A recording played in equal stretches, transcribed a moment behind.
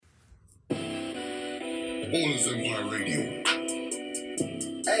All is Empire Radio.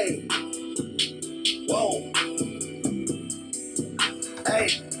 Hey. Whoa. Hey.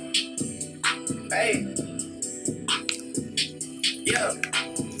 Hey. Yeah.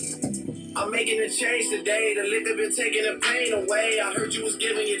 I'm making a change today. The liquor been taking the pain away. I heard you was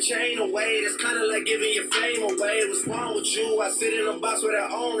giving your chain away. That's kind of like giving your fame away. What's wrong with you? I sit in a box where the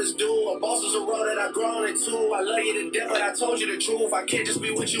owners do. A boss is a role that I've grown into. I love you to death, but I told you the truth. I can't just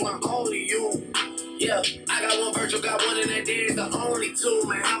be with you, I'm only you. Yeah, I got one Virgil, got one, and that day is the only two,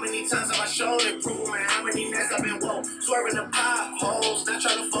 man. How many times have I shown and proved, man? How many nights I've been woke, swerving the potholes, not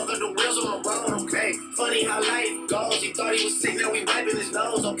trying to fuck up the wheels on the road, okay? Funny how life goes. He thought he was sick, now we wiping his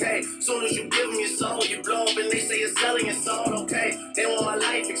nose, okay? Soon as you give him your soul, you blow up, and they say you're selling your soul, okay? They want my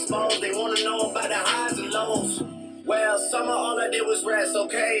life exposed, they want to know about the highs and lows. Well, summer all I did was rest,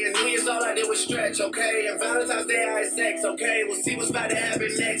 okay? And New Year's all I did was stretch, okay? And Valentine's Day I had sex, okay? We'll see what's about to happen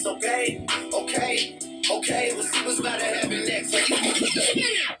next, okay? Okay, we'll see what's about to happen next.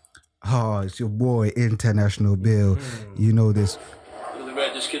 Oh, it's your boy, International Bill. You know this. The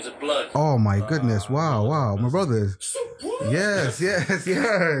Reddish Kids of Blood. Oh my goodness. Wow. My brothers. Yes.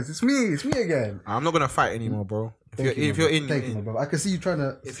 It's me again. I'm not going to fight anymore, bro. If you're in, Thank you, my brother. I can see you trying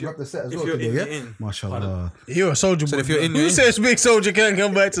to wrap the set as well today, you're yeah? in. Mashallah. You're a soldier boy. So if you're in, who says big soldier can't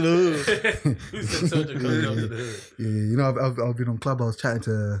come back to the hood? Who said soldier couldn't go to the hood? Yeah, you know, I've been on Clubhouse chatting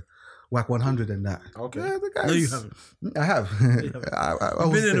to Whack 100 and that. Okay. Yeah, the guys, No, you haven't. I have. I I've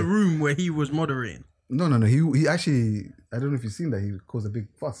was been in there. a room where he was moderating. No. He actually, I don't know if you've seen that, he caused a big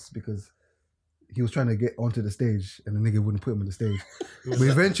fuss because he was trying to get onto the stage and the nigga wouldn't put him on the stage. But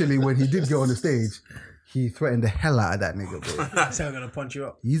eventually, when he did get on the stage, he threatened the hell out of that nigga, bro. So I'm gonna punch you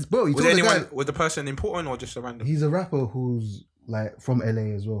up. He Was told the anyone, guy, was the person important or just a random? he's a rapper who's like from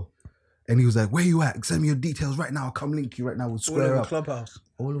LA as well. And he was like, where you at? Send me your details right now. I'll come link you right now. We'll All square over up. Clubhouse.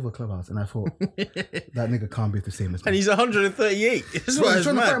 All over Clubhouse. And I thought, that nigga can't be the same as me. And he's 138. That's Bro, why he's it's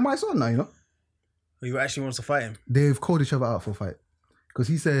trying to mad. fight my son now, you know? He actually wants to fight him. They've called each other out for a fight. Because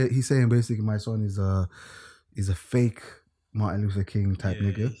he's saying basically my son is a fake Martin Luther King type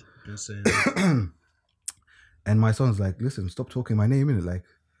nigga. He's been saying that. And my son's like, listen, stop talking my name, innit? Like,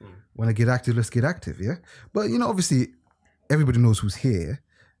 when I get active, let's get active, yeah? But, you know, obviously, everybody knows who's here.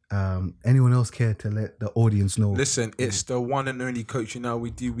 Anyone else care to let the audience know? Listen, it's the one and only coach. You know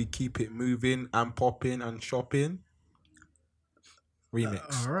we do. We keep it moving and popping and shopping.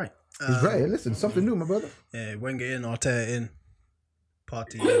 Remix. All right. He's right. Listen, something new, my brother. Yeah, Wenger in, Arteta in.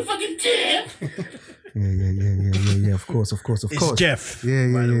 Party. Yeah. Of course. It's Jeff.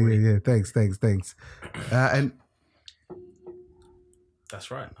 Yeah. Thanks. And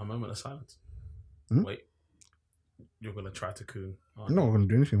That's right. A moment of silence. Wait. You're going to try to coon. I'm not going to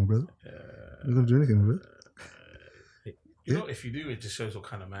do anything, my brother. I'm not going to do anything, my brother. You know, if you do, it just shows what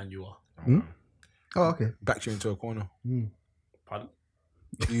kind of man you are. Oh, okay. Backed you into a corner. Pardon?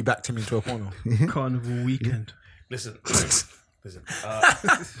 You backed him into a corner. Carnival weekend. Listen.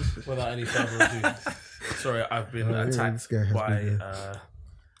 Without any further ado, sorry, I've been attacked this guy has by,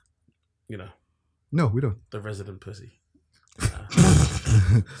 been, No, we don't. the resident pussy.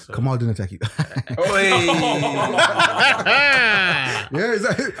 Kamal didn't attack you. Oi! Yeah, is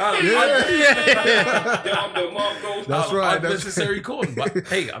that it? That's right. Unnecessary corn, but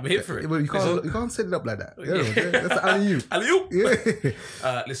hey, I'm here for it. Well, you can't set it up like that. That's alley-oop. Alley-oop.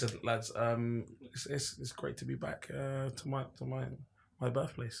 Yeah. Listen, lads. It's great to be back to my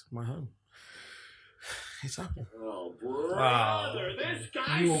birthplace, my home. It's happening. Oh, brother, this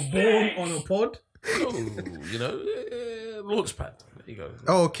guy. You were born on a pod? Oh, Launchpad. There you go.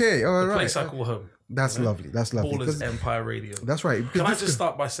 Okay, all The right. place I call home. That's lovely. That's lovely. Ballers 'Cause- Empire Radio. That's right. Can I just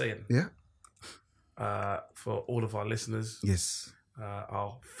start by saying, Yeah. For all of our listeners, Yes.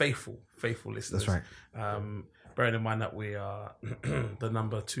 our faithful listeners. That's right. Bearing in mind that we are the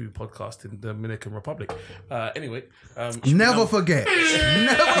number 2 podcast in the Dominican Republic. Anyway, Never forget.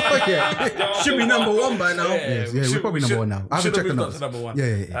 Never forget. Should be number 1 by now. Yes, yeah, we're probably number 1 now. I haven't checked the number notes. number 1.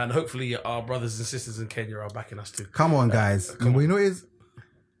 Yeah. And hopefully our brothers and sisters in Kenya are backing us too. Come on, guys. Well, you know what it is?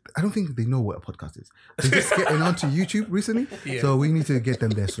 I don't think they know what a podcast is. They're just getting onto YouTube recently, so we need to get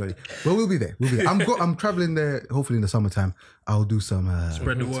them there slowly. But we'll be there. I'm traveling there. Hopefully in the summertime, I'll do some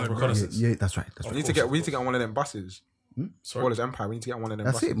Spread the word. reconnaissance. Yeah, that's right. We need to get on one of them buses. Sorry. Ballers Empire. We need to get on one of them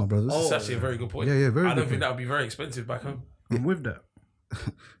That's buses. it, my brothers. That's actually a very good point. Yeah, very I don't good think that would be very expensive back home. I'm with that.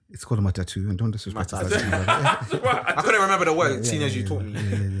 It's called my tattoo, and don't disrespect My the tattoo. tattoo. brother. I couldn't remember the word. Seeing as you taught me.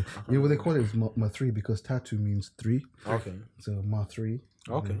 Yeah. You know what they call it is ma 3 because tattoo means 3. Okay. So ma 3.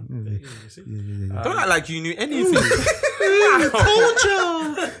 Okay. You see? Don't act like you knew anything.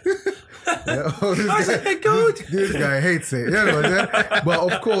 This guy hates it. You know what I'm saying? But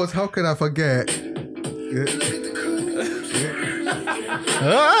of course, how can I forget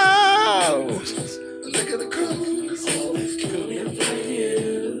Oh!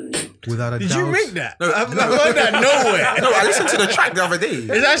 Without a Did doubt. you make that? I've heard that nowhere. No, I listened to the track the other day.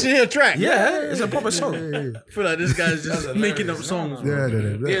 It's actually a track. Yeah, it's a proper song. I feel like this guy's just making up songs. Yeah,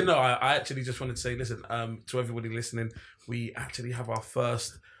 Yeah, no, I actually just wanted to say, listen, to everybody listening, we actually have our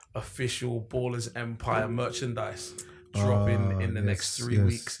first official Ballers Empire merchandise dropping in the next 3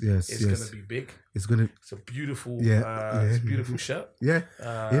 weeks. It's going to be big. It's gonna. It's a beautiful, Yeah. beautiful shirt. Yeah,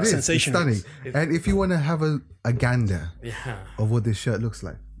 it is. sensational. It's stunning. And if you want to have a gander Yeah. of what this shirt looks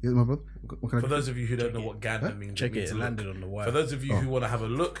like, yes, my brother. What can I For do? those of you who don't know what gander means, Check means it. to It look. landed on the wire. For those of you who want to have a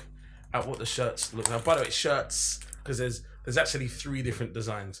look at what the shirts look like, by the way, shirts, because there's actually 3 different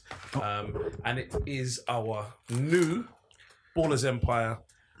designs, and it is our new Ballers Empire,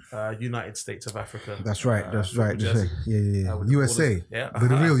 United States of Africa. That's right. That's right. That's jersey. right. Yeah. With the USA. Ballers- yeah,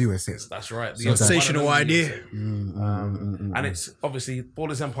 The real USA. That's right. The Sensational one and only idea. USA. And it's obviously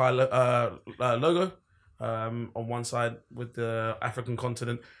Ballers Empire logo on one side with the African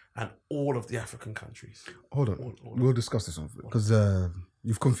continent and all of the African countries. Hold on. We'll discuss this one because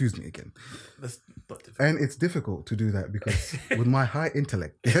you've confused me again. That's not difficult. And it's difficult to do that because with my high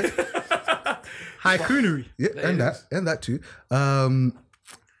intellect, High coonery. and that too.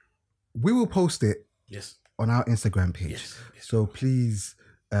 We will post it Yes. on our Instagram page. Yes. So please,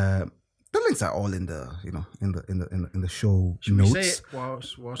 the links are all in the in the show We notes. say it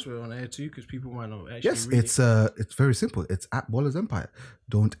whilst we're on air too, because people might not actually Yes, read it's very simple. It's at Ballers Empire.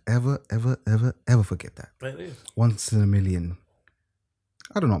 Don't ever forget that. There it is. Once in a million.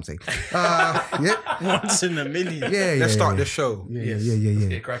 I don't know what I'm saying. Yeah, it. Once in a million. yeah. Let's start the the show. Yeah, Yes. yeah, yeah, Let's yeah.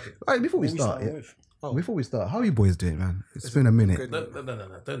 get cracking. All right, before we What start, starting yeah. with? Before we start, how are you boys doing, man? It's been a minute. No,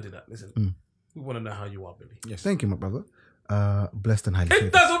 don't do that. Listen, we want to know how you are, Billy. Thank you, my brother. Blessed and highly It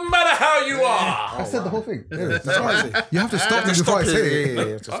favored. doesn't matter how you are. I said the whole thing. Yeah, that's why you have to stop me before I say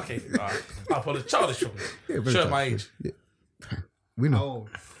it. Okay, all right. I apologize. Childish from me. very Show my childish. age. We know.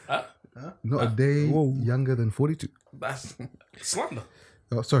 Oh, Not a day younger than 42. That's slander.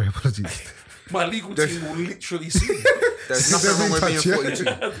 Oh, sorry, apologies. My legal team will literally sue me. There's nothing wrong with being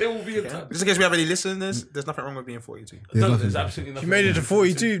 42. They will be in touch. Just in case we have any listeners, there's nothing wrong with being 42. No, there's absolutely nothing. you made it to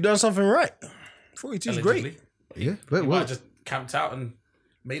 42. You've done something right. 42 is Allegedly. great. Yeah, You might well, have just camped out and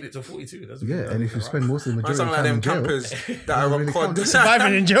made it to 42. That's yeah, and if you spend most of the Man, majority sound of like the time them in jail, campers that are on really COD. count, does it?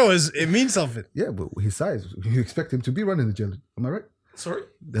 Surviving in jail it means something. yeah, but his size, you expect him to be running the jail. Am I right? Sorry.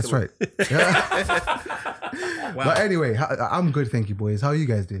 That's right. Yeah. Wow. But anyway, I'm good, thank you, boys. How are you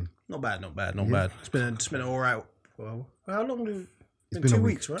guys doing? Not bad. It's been all right. Well, how long? Been been 2 a week.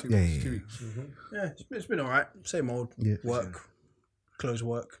 weeks, right? Yeah, yeah, yeah. Yeah, it's been all right. Same old Yeah. work, close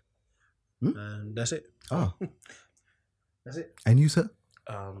work, and that's it. Oh, That's it. and you, sir?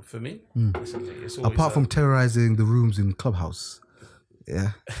 For me, listen, mate, it's always, Apart from terrorizing the rooms in Clubhouse.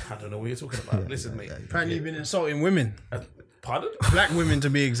 Yeah. I don't know what you're talking about. Listen, mate. Apparently, you've been insulting women, Pardon? black women to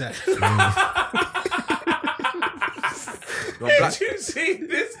be exact. Did you see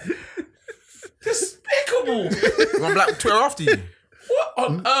this? Despicable. You want Black Twitter after you? What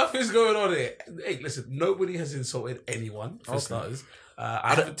on earth is going on here? Hey, listen, nobody has insulted anyone, for starters.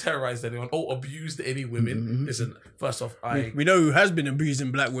 I haven't terrorized anyone or abused any women. Listen, first off, We know who has been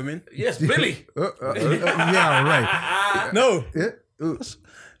abusing black women. Yes, Billy. Yeah, right. No, Yeah.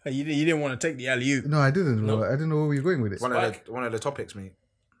 you didn't want to take the alley oop. No, I didn't. I didn't know where you were going with it. One of the topics, mate.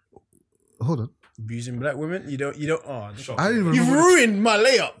 Hold on. Abusing black women. You don't. Oh, I didn't even you've remember. ruined my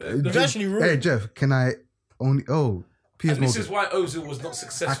layup. You've actually Hey, ruined. Jeff, can I only... Oh, Piers And this Morgan. is why Ozil was not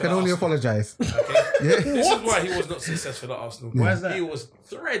successful. I can at only Arsenal. apologize. Okay? Yeah. This is why he was not successful at Arsenal. Why is that? He was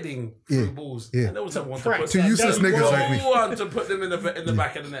threading through Yeah. balls. Yeah. And there was no one to Crack. put To useless Danny niggas like me. no one to put them in the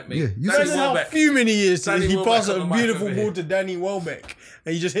back of the net, mate. Yeah, you Danny said- Imagine how Welbeck. few many years Danny he Welbeck passed on a the mic beautiful over ball here. to Danny Welbeck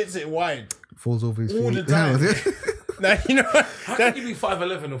and he just hits it wide. Falls over his feet. All the time. Now you know How can you be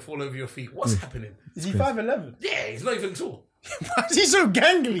 5'11" and fall over your feet? What's happening? is he 5'11"? Yeah, he's not even tall. Why is he so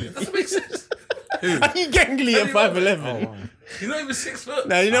gangly? Doesn't make sense. Are you gangly at Danny Welbeck. 5'11"? He's not even 6 foot.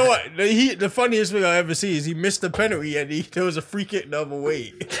 Now you know what? The funniest thing I ever see is he missed the penalty and there was a free kick the other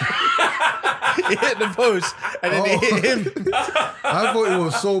way. He hit the post and then it hit him. I thought it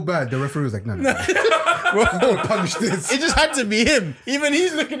was so bad. The referee was like, no. We're going to punish this. It just had to be him. Even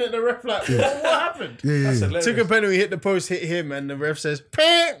he's looking at the ref like, what happened? Yeah. Hilarious. Took a penalty, hit the post, hit him, and the ref says,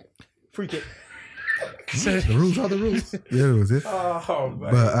 "Ping!" Free kick. The rules are the rules. Yeah, that was it. Oh,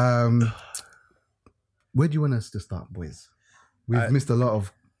 man. But where do you want us to start, boys? We've missed a lot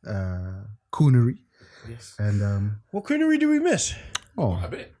of coonery. Yes. And, What coonery do we miss? oh, A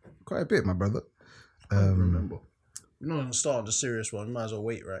bit. quite a bit, my brother. remember. We're not gonna start the serious one. Might as well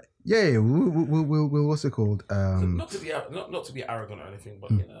wait, right? Yeah, we'll what's it called? Not to be arrogant or anything,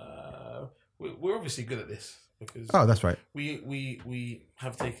 but we're obviously good at this because Oh, that's right. we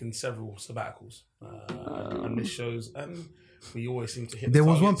have taken several sabbaticals on this shows, and we always seem to hit. There the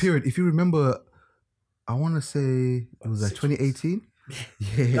was one targets. period, if you remember, I want to say it was like 2018.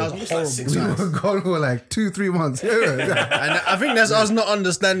 Yeah, That was horrible. 6 we months. were gone for like 2-3 months. Yeah, And I think that's us not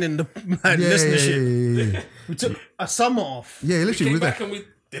understanding the listenership. yeah. We took a summer off. Yeah, We literally, came we back and we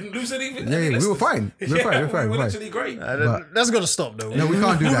didn't lose anything. Yeah, any we were listeners. fine. We were fine, we were fine, We we were were fine. literally great. That's got to stop though. No, we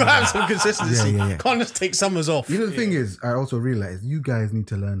can't do We've got to have that. some consistency. Yeah. Can't just take summers off. You know, the thing is, I also realized you guys need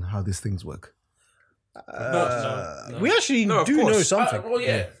to learn how these things work. No. We actually No, of do course. know something. Well,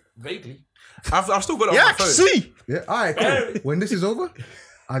 yeah, vaguely. I've still got it Yeah, on I my can phone. see. Yeah, all right, cool. When this is over,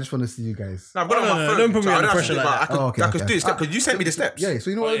 I just want to see you guys. No, I've got it on my phone. don't put me so I under don't have to pressure do it, like but I could, Oh, okay, I could okay. do it because you sent me the steps. Yeah, so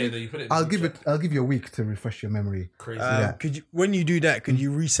you know Oh, what? yeah, no, you put it in I'll the give chat. it. I'll give you a week to refresh your memory. Crazy. Could you, when you do that, could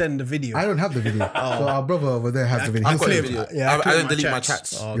you resend the video? I don't have the video, so our brother over there has the video. I've got the cleared- video. yeah, I I cleared don't my delete my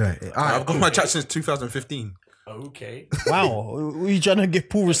chats. chats. Oh, Yeah, yeah. All right. I've got my chats since 2015. Okay. Wow, were you trying to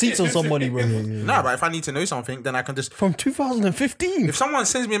pull receipts on somebody, bro? No, but if I need to know something, then I can just. From 2015. If someone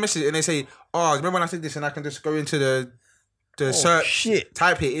sends me a message and they say, "Oh, remember when I said this?" and I can just go into the search, shit.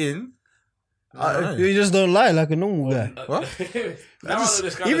 type it in. I don't know. You just don't lie like a normal guy. What? Now I know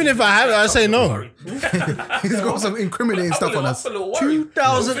this guy even doesn't if I have it, I say no. worry. He's got some incriminating stuff on us.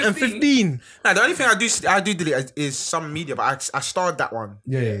 2015. No, the only thing I do delete is some media, but I starred that one.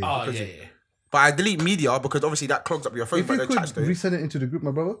 Yeah. Oh, yeah. But I delete media because obviously that clogs up your phone. If But you the could chats don't. resend it into the group,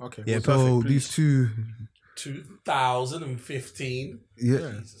 my brother. Okay. Yeah, well, So perfect, these two, 2015. yeah.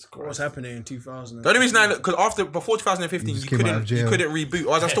 Jesus What's Christ. happening in 2000? the only reason because before 2015 You you just came out of couldn't jail. reboot. Or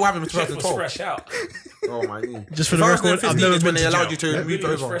was I still having it in Shit was 2012? fresh out. Oh my god. Just for the record, I've 2015 never is when been they to allowed jail. you to It move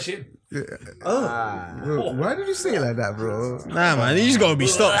was over. fresh in. Bro, why did you say it like that, bro? Nah, man, you just gotta be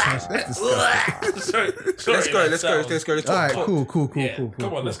stopped. man. Sorry. Let's go. Let's All right, talk. cool. Yeah, Cool.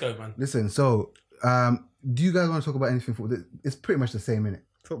 come on, let's go, man. Listen, so do you guys want to talk about anything? It's pretty much the same, innit?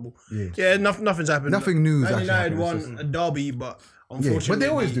 Football. Yeah. Yeah, nothing's happened. Nothing news Man actually United happened. won a derby, but Yeah, unfortunately, but they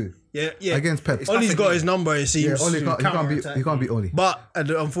always do Yeah. against Pep. Ollie's nothing got new. his number. It seems. Yeah, Oli to can't, counterattack. he can't beat Oli. But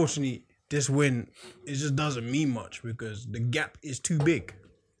unfortunately, this win it just doesn't mean much because the gap is too big.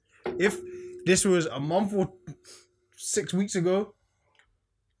 If this was a month or 6 weeks ago,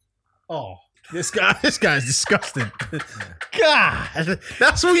 this guy's disgusting. God,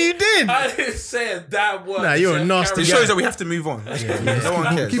 that's what you did. I didn't say a damn word. Nah, you're a Jeff nasty It guy. shows that we have to move on. No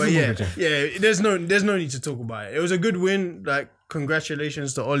one cares. Keep But it yeah, moving, Jeff. yeah. There's no need to talk about it. It was a good win. Like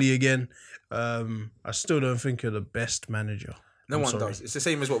congratulations to Ollie again. I still don't think you're the best manager. No I'm one sorry. does. It's the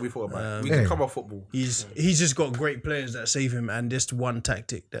same as what we thought about. We Yeah. can cover football. He's just got great players that save him, and this one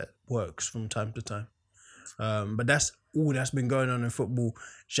tactic that works from time to time. But that's all that's been going on in football.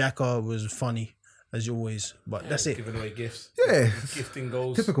 Xhaka was funny as always, but that's it. Giving away gifts. Yeah, Gifting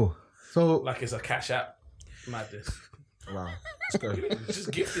goals. typical. So Like it's a cash app. Madness. Wow. Let's go.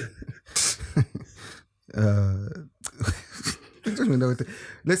 Just gifting. I don't even know what to-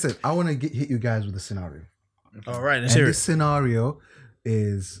 listen, I want to hit you guys with a scenario. All right, let's And hear this it. scenario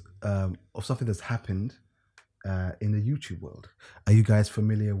is of something that's happened in the YouTube world. Are you guys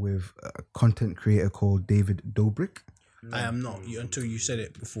familiar with a content creator called David Dobrik? I am not until you said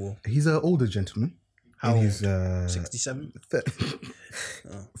it before. He's an older gentleman. How in old? his, 67.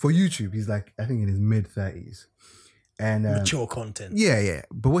 for YouTube, he's like, I think in his mid 30s. And Mature content. yeah.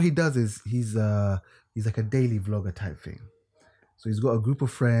 But what he does is he's like a daily vlogger type thing. So he's got a group of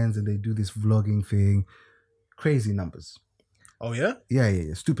friends and they do this vlogging thing. Crazy numbers. Oh yeah.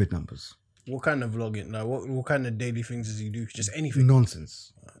 Yeah. Stupid numbers. What kind of vlogging? Now, what kind of daily things does he do? Just anything.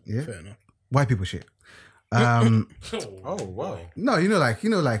 Nonsense. Yeah. Fair enough. White people shit. Oh wow. No, you know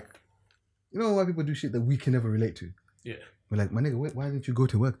why people do shit that we can never relate to. Yeah. We're like, my nigga, why didn't you go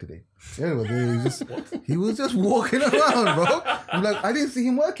to work today? Yeah, well, he was just walking around, bro. I'm like, I didn't see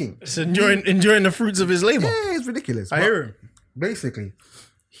him working. Just enjoying the fruits of his labor. Yeah, it's ridiculous. I But hear him. Basically,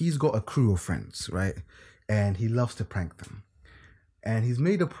 he's got a crew of friends, right? And he loves to prank them. And he's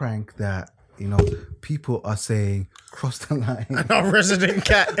made a prank that, people are saying, cross the line. Our resident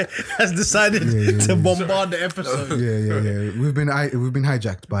cat has decided to bombard the episode. Yeah. We've been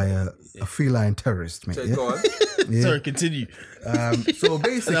hijacked by a feline terrorist, mate. Okay, Yeah? go on. Yeah. Sorry, continue. So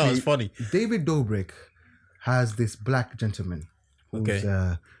basically, That was funny. David Dobrik has this black gentleman who's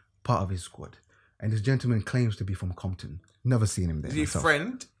Okay. part of his squad, and this gentleman claims to be from Compton. Never seen him there. Is he a myself.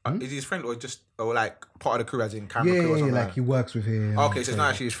 friend? Is he his friend or like part of the crew as in camera crew or Yeah, something? like he works with him. Okay, so it's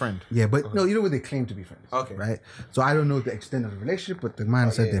not actually his friend. Yeah, but no, you know what they claim to be friends. Okay. Right? So I don't know the extent of the relationship, but the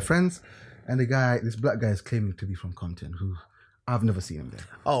man said they're friends. And this black guy is claiming to be from Compton, who I've never seen him there.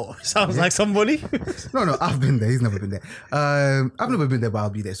 Oh, sounds like somebody. No, I've been there. He's never been there. I've never been there, but I'll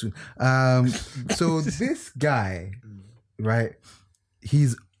be there soon. So this guy, right?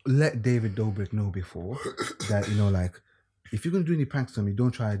 He's let David Dobrik know before that, like, if you're gonna do any pranks on me,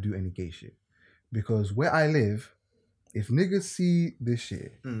 don't try to do any gay shit, because where I live, if niggas see this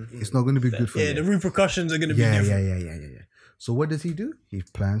shit, it's not gonna be good for me. Yeah, the repercussions are gonna be different. Yeah. So what does he do? He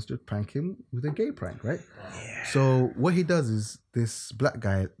plans to prank him with a gay prank, right? Yeah. So what he does is, this black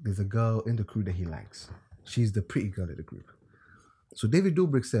guy, there's a girl in the crew that he likes. She's the pretty girl of the group. So David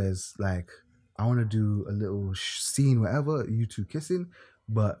Dobrik says, like, I want to do a little scene, whatever, you two kissing,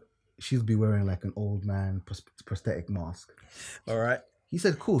 but she'll be wearing like an old man prosthetic mask. All right. He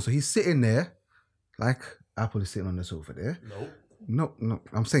said, cool. So he's sitting there, like Apple is sitting on the sofa there. No,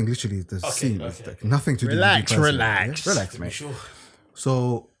 I'm saying literally the scene is like nothing to do with Relax, you relax, mate. Sure.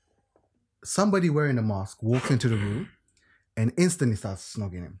 So somebody wearing a mask walks into the room and instantly starts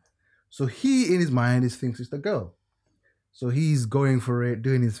snogging him. So he, in his mind, thinks it's the girl. So he's going for it,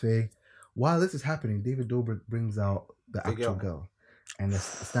 doing his thing. While this is happening, David Dobrik brings out the actual girl. And they're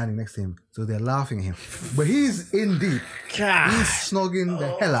standing next to him. So they're laughing at him. But he's in deep. He's snogging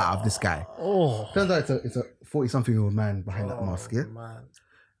the hell out of this guy. Turns out it's a 40-something-year-old man behind that mask, yeah? Man.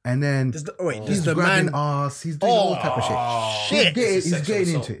 And then he's grabbing ass. He's doing all type of shit. He's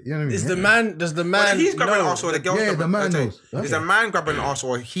getting into it. You know what I mean? Does the man he's grabbing know? ass or the girl's Yeah, the man knows. Is the man grabbing ass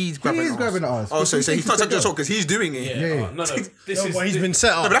or he's grabbing ass? He is grabbing ass. Oh, so he's not touching assault because he's doing it. Yeah. No. But he's been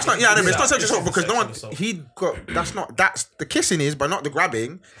set up. No, but that's not. Yeah, but it's not sexual assault because no one. Sexual He got. That's the kissing is, but not the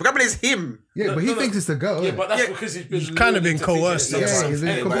grabbing. The grabbing is him. Yeah, but he thinks it's the girl. Yeah, but that's because he's kind of been lured into coerced. thinking it's Yeah, the he's been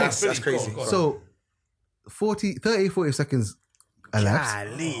anyway, coerced. That's crazy. Go on. So 40 seconds elapsed.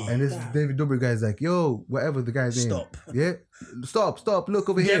 And this David Dobrik guy is like, yo, whatever the guy's name. Stop. Yeah? Stop. Look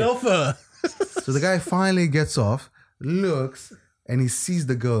over here. Get off her. So the guy finally gets off, looks, and he sees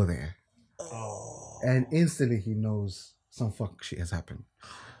the girl there. And instantly he knows some fuck shit has happened.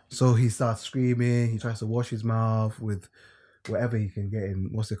 So he starts screaming. He tries to wash his mouth with whatever he can get in,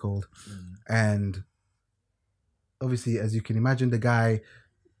 what's it called? And obviously, as you can imagine, the guy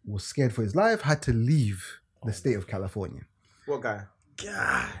was scared for his life, had to leave the state of California. What guy?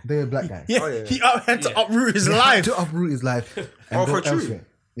 God. They're a black guy. Yeah, Oh, yeah. he had to uproot his He had life. to uproot his life. And Oh, go for true? elsewhere.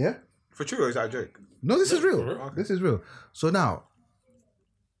 Yeah? For true, or is that a joke? No, this is real. real? This is real. So now,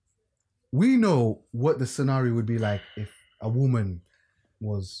 we know what the scenario would be like if a woman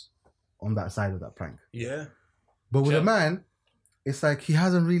was on that side of that prank. Yeah. But with Yeah. a man, it's like he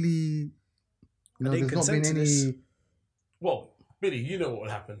hasn't really, didn't there's not been consent to this. any. Well, Billy, you know what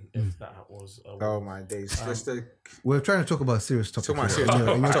would happen if that was a woman. Oh my days! Just to We're trying to talk about a serious topic. talk about here, serious.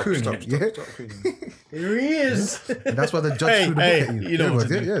 and you're Stop, cooing stop, it, stop, yeah? stop cooing. Here he is. And that's why the judge threw the book at you. you know what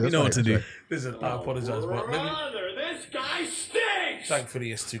to do. Yeah, You that's know what right, to do. that's Listen, I apologize, but maybe, This guy stinks!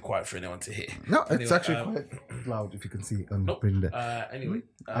 thankfully it's too quiet for anyone to hear. right. No, it's Anyway, actually quite loud if you can see on Nope. Brenda. Mm-hmm. Anyway,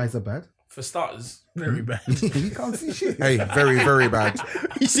 Eyes are bad. for starters, Very bad. You can't see shit. Hey, very, very bad.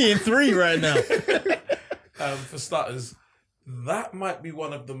 He's seeing 3 right now. for starters, that might be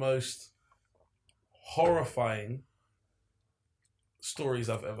one of the most horrifying stories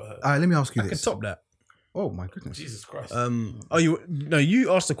I've ever heard. All right, let me ask you I can this. top that. Oh my goodness. Jesus Christ.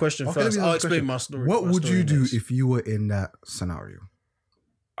 You asked the question Okay, let first. me I'll ask a explain question. my story. What my would story you do next. if you were in that scenario?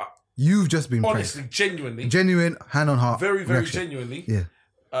 You've just been Honestly, genuinely, genuine, hand on heart. very, very reaction. genuinely,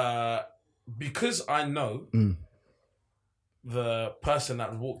 Yeah. because I know the person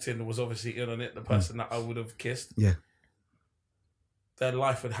that walked in was obviously in on it, the person that I would have kissed, Yeah. their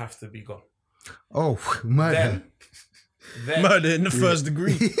life would have to be gone. Oh, murder. Then Murder in the first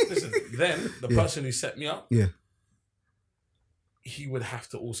degree. listen, then the person who set me up, Yeah. he would have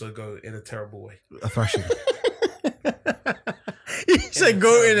to also go in a terrible way. A thrashing. He said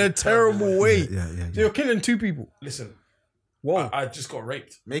go in a terrible way. Yeah. So you're killing 2 people. Listen, Whoa. I just got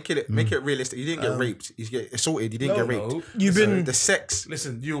raped. Make it realistic. You didn't get raped. You get assaulted. You didn't get raped. No. You've been. The sex.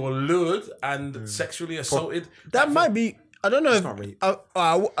 Listen, you were lured and sexually assaulted. That might be. I don't know. not rape.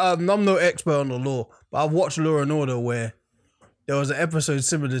 I'm no expert on the law, but I've watched Law and Order where there was an episode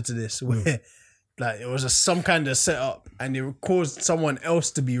similar to this where like it was some kind of setup and it caused someone else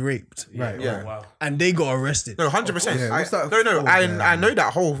to be raped, Right. Yeah. Wow. and they got arrested. No, 100%. Yeah, what's that No. called? I know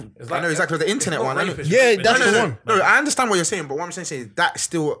that whole. It's I know like- exactly the it's internet not one. I know. rape, it's Yeah, rape. that's No, the no, one. No, I understand what you're saying, but what I'm saying is that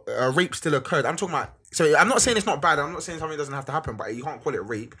still rape still occurred. I'm talking about. So I'm not saying it's not bad. I'm not saying something doesn't have to happen, but you can't call it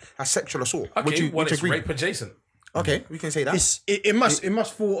rape. That's sexual assault. Okay, would you it's agree? rape adjacent. Okay, we can say that. It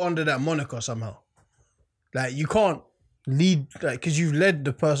must fall under that moniker somehow. Like you can't lead, like, because you've led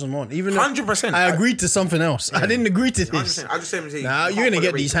the person on. Even though 100%. I agreed to something else. I didn't agree to this. 100%. I just say, Now you're gonna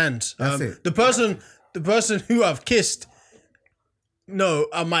get these hands. That's it. The person who I've kissed. No,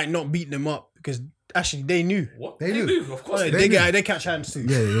 I might not beat them up because actually they knew. What? They They do. do. Of course Oh, they do. they catch hands too.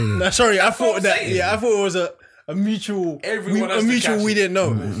 Yeah, yeah, yeah. No, sorry, I thought I'm that. saying. Yeah, I thought it was a mutual. Everyone has to mutual catch we it. didn't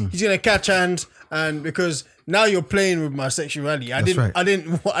know. He's gonna catch hands, and because now you're playing with my sexuality. I right.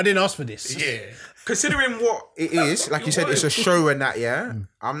 didn't ask for this. Yeah. Considering what it is, like you said, it's a show and that. Yeah,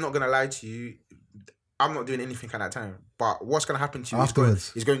 I'm not gonna lie to you. I'm not doing anything at that time. But what's gonna happen to you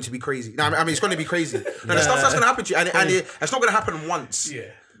Afterwards. is going to be crazy. No, I mean it's going to be crazy. No, the stuff that's gonna happen to you, and it's not gonna happen once. Yeah.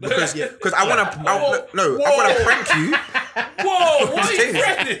 Because I want to prank you. Whoa, what are you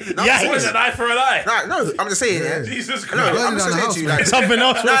threatening? No, Yeah, What is an eye for an eye? No, I'm just saying. Yeah. Jesus No, Christ. I'm just Burning down saying the to you, house, like, Something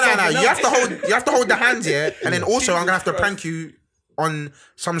else. no. You have to hold the hands, yeah, and then also I'm gonna have to prank you on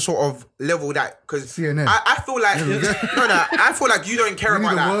some sort of level that because CNN. I feel like I feel like you don't care We need about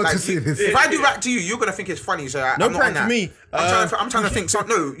the that. world Like, to see this. if I do that to you, you're gonna think it's funny. So No I'm not prank on that. for me. I'm trying to think. So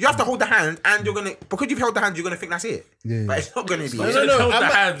no, you have to hold the hand, and you're gonna because you've held the hand, you're gonna think that's it. Yeah. But it's not gonna be. No, You no, held I'm the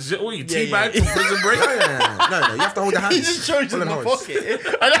not- hands. Oh, you teabag yeah. from prison break? No, you have to hold the hand. He just showed you Full in of my noise. pocket.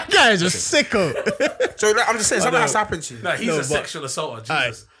 And that guy is a sicko. So like, I'm just saying something no. has to happen to you. No, he's No, a but- sexual assaulter. Alright,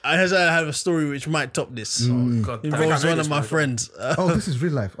 Jesus. I have a story which might top this. God, think I Involves know one this of my one. friends. Oh, this is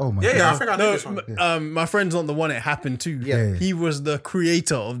real life. Oh my Yeah, god. I think I know this one. My friend's not the one it happened to. Yeah. He was the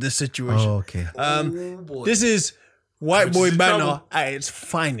creator of this situation. Oh, okay. oh, boy. This is white Which boy is in banner trouble. at its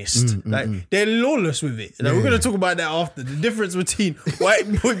finest. Like they're lawless with it. Like, we're gonna talk about that after. The difference between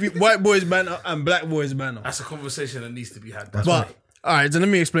white boys banner and black boys banner. That's a conversation that needs to be had. That's But right. all right, so let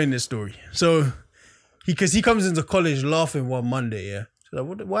me explain this story. So because he comes into college laughing one Monday, yeah. So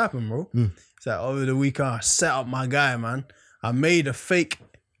like, what happened, bro? It's like over the week I set up my guy, man. I made a fake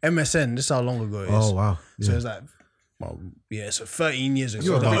MSN. This is how long ago it is. Oh wow. So Yeah. it's like, well, yeah, so 13 years ago.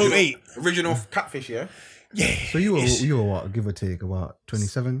 You're So like about- 08. Original catfish, yeah. Yeah. So you were what, give or take, about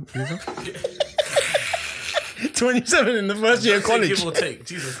 27 years old? 27 in the first year of college. Give or take.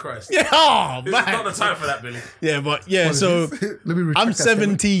 Jesus Christ. Yeah, oh, This is not man. the time for that, Billy. Yeah, but yeah, so Let me retract I'm that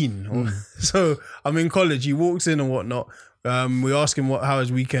statement. 17. So I'm in college. He walks in and whatnot. We ask him how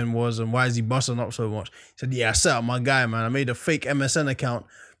his weekend was and why is he busting up so much. He said, yeah, I set up my guy, man. I made a fake MSN account,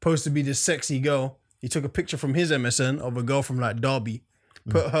 supposed to be this sexy girl. He took a picture from his MSN of a girl from like Derby,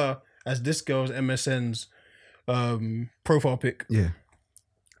 put her as this girl's MSN's profile pic, Yeah.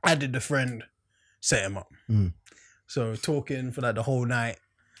 added the friend, set him up. So talking for like the whole night,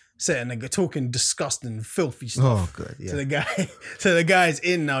 talking disgusting, filthy stuff. Oh god. So Yeah. the guy, so the guy's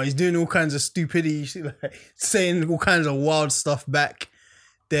in now. He's doing all kinds of stupidity, like saying all kinds of wild stuff back.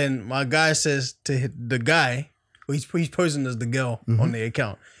 Then my guy says to the guy, well, he's posing as the girl on the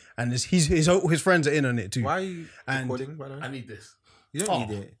account, and his friends are in on it too. Why are you And- recording? By the way? I need this. You don't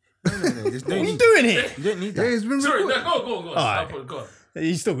need it. No. There's no What are you need. doing here? You don't need Yeah, that. it's been Sorry, recorded. no, go on. I'll put it, go on.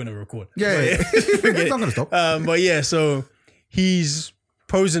 He's still gonna record. Yeah. It's not gonna stop. But yeah, so he's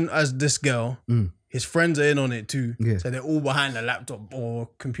posing as this girl. His friends are in on it too. Yeah. So they're all behind the laptop or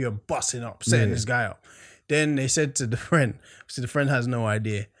computer busting up, setting this guy up. Then they said to the friend, so the friend has no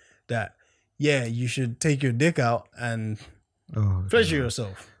idea that, yeah, you should take your dick out and Oh, pleasure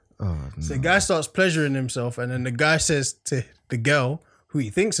yourself. oh So the guy starts pleasuring himself, and then the guy says to the girl, who he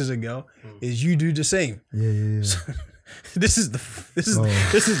thinks is a girl, is you do the same. yeah. This is the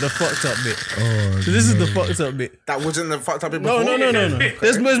fucked up bit. Oh, So this is the fucked up bit. That wasn't the fucked up bit No, before. no.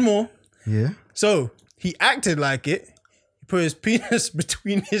 There's more. yeah. So he acted like it. He put his penis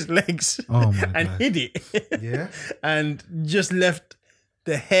between his legs Oh my and god. hid it. Yeah. And just left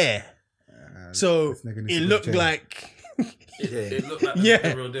the hair. So this nigga needs it to go looked to jail. like It looked like Yeah.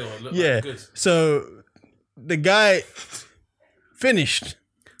 the real deal. It looked yeah. like good. So the guy finished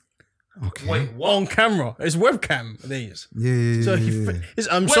Wait, on what? camera. It's webcam days. Yeah. So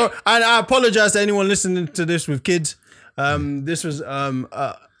I'm sorry, and I apologize to anyone listening to this with kids. This was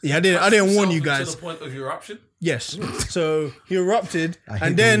yeah, I didn't warn you To guys. the point of eruption. Yes. So he erupted, I hate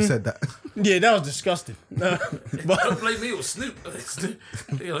and the way you then said that. yeah, that was disgusting. Don't but blame me. It was Snoop.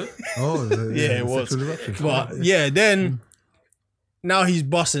 You know. Oh, yeah, it was. sexual eruption. But yeah, then now he's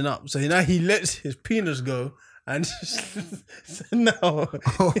busting up. So now he lets his penis go, and so now.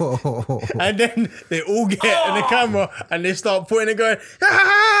 Oh, And then they all get in the camera and they start pointing and going,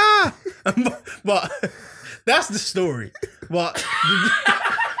 ah! but that's the story. But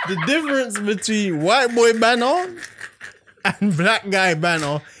the difference between white boy banner and black guy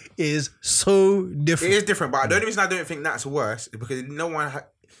banner is so It different. is different, but the only reason I don't think that's worse is because there was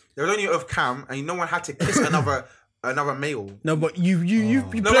only of Cam, and no one had to kiss another another male. No, but you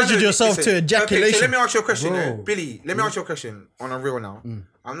No, pleasured no, yourself listen. to ejaculation. Okay, so let me ask you a question, Bro. Billy. Let me ask you a question on a real now.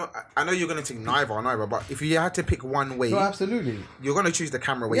 I'm not. I know you're gonna take neither, but if you had to pick one way, No, absolutely. you're gonna choose the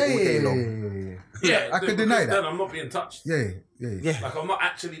camera way Yeah, all yeah, day yeah, long. yeah. Yeah, I could because deny that. Then I'm not being touched. Yeah, yeah. Yeah. Like I'm not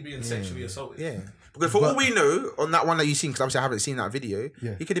actually being sexually assaulted. Yeah. Because for all we know, on that one that you've seen, because obviously I haven't seen that video,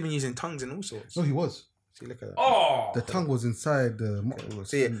 Yeah. he could have been using tongues and all sorts. No, he was. See, look at that. Oh, The tongue was inside the.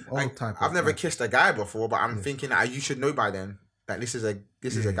 See, all type. I've of, never like- kissed a guy before, but I'm thinking that you should know by then that this is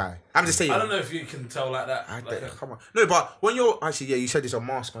a guy. I'm just saying. I don't know if you can tell like that. Come on. No, but when you're actually, yeah, you said there's a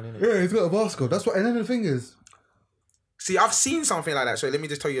mask on, innit? Yeah, he's got a mask on. That's what. And then the thing is, See, I've seen something like that. So let me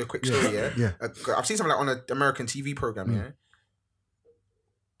just tell you a quick story, yeah? Yeah. I've seen something like on an American TV program, yeah?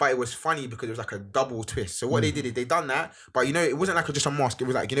 But it was funny because it was like a double twist. So what they did is they done that, but you know, it wasn't like just a mask. It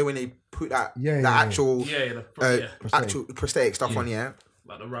was like, you know, when they put that actual actual prosthetic stuff on, yeah?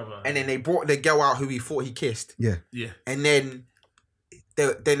 like the rubber. And then they brought the girl out who he thought he kissed. yeah, Yeah. And then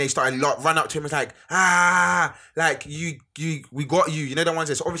they started run up to him and was like, like we got you. You know the ones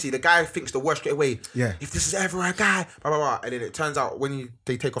that, so obviously the guy thinks the worst straight away. Yeah. If this is ever a guy, blah blah blah. And then it turns out when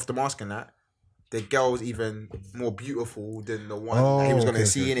they take off the mask and that, the girl's even more beautiful than the one that he was gonna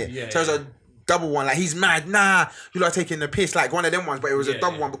see in it. Yeah, so it was a double one. Like he's mad. Nah, you like taking the piss. Like one of them ones, but it was a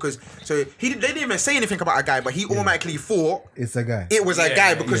double one because they didn't even say anything about a guy, but he automatically thought it's a guy. it was a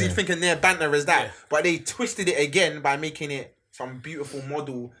guy because yeah. he's thinking their banter is that. Yeah. But they twisted it again by making it some beautiful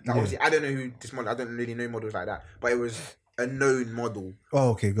model. That obviously, I don't know who this model. I don't really know models like that, but it was a known model.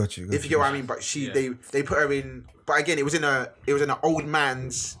 Oh, okay, got you. If you get what I mean. But they put her in. But again, it was in an old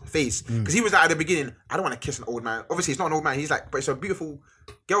man's face because he was like at the beginning. I don't want to kiss an old man. Obviously, it's not an old man. He's like, but it's a beautiful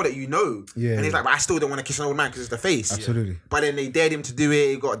girl that you know. Yeah, and he's yeah. like, but I still don't want to kiss an old man because it's the face. Absolutely. But then they dared him to do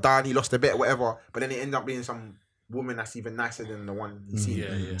it. He got done. He lost a bet, whatever. But then it ended up being some woman that's even nicer than the one he seen.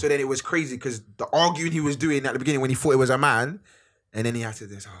 Yeah. So then it was crazy because the arguing he was doing at the beginning when he thought it was a man, and then he had to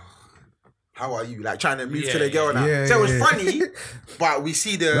this. How are you? Like trying to move to the girl now. Yeah, so it was yeah. funny, but we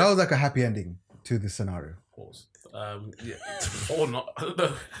see That was like a happy ending to this scenario. Pause. Yeah. Or not. I don't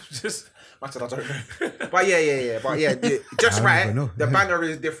know. Just. I don't know. But yeah. But yeah, just I don't right. even know. The banner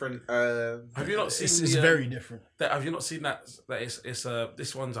is different. Have you not seen? It's very different. Have you not seen that? That it's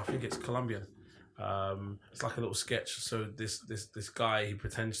this one's. I think it's Colombian. It's like a little sketch. So this guy, he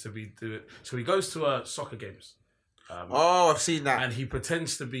pretends to be doing. So he goes to soccer games. I've seen that. And he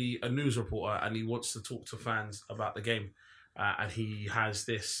pretends to be a news reporter and he wants to talk to fans about the game. And he has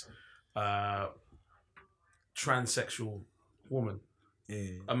this transsexual woman,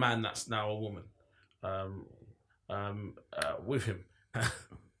 a man that's now a woman, with him.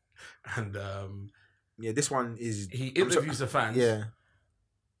 And this one is. he interviews the fans,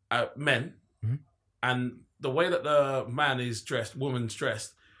 men, and the way that the man is dressed, woman's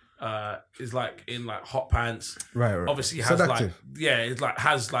dressed, is like in like hot pants. Right. Obviously has Seductive.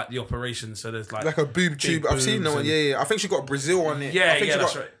 has the operation. So there's like Like a boob tube. I've seen that one. Yeah. I think she got Brazil on it. Yeah, I think yeah, she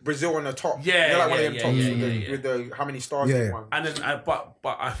that's got right. Brazil on the top. Yeah, you know, like one of them yeah, tops yeah. with the how many stars Yeah, in yeah. one. And then,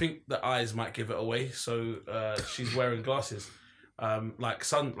 but I think the eyes might give it away. So she's wearing glasses, like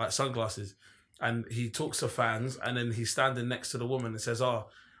sunglasses, and he talks to fans, and then he's standing next to the woman and says,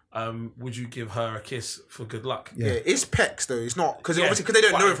 would you give her a kiss for good luck? Yeah, it's pecs though. It's not because Yeah. obviously because they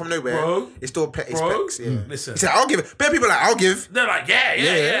don't know it from nowhere. Bro. It's still it's Bro. pecs. Yeah. Listen. He said, "I'll give it." Better people are like, "I'll give." They're like, yeah,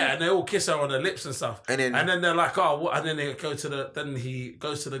 Yeah. and they all kiss her on the lips and stuff. And then they're like, oh, what? And then they go to then he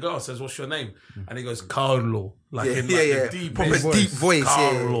goes to the girl and says, what's your name? And he goes, Carlo, like in like the deep proper deep voice.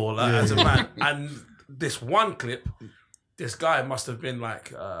 Carlo, like, as a man. And this one clip, this guy must have been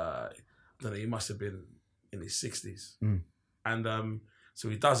like, I don't know, he must have been in his 60s. And so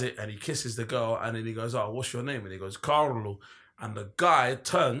he does it and he kisses the girl and then he goes, oh, what's your name? And he goes, Carlo. And the guy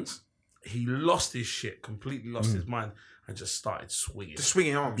turns, he lost his shit, completely lost his mind and just started swinging. The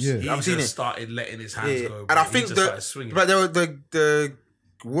swinging arms. Yeah. He I've seen just it. started letting his hands go. And I He think just started swinging. but the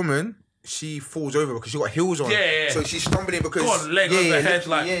woman, she falls over because she got heels on. Yeah. So she's stumbling because Got leg on the head,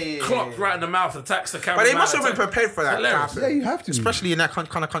 like clocked yeah. right in the mouth, attacks the camera. But they must have been prepared for that. to Hilarious. happen. Yeah, you have to. Especially in that kind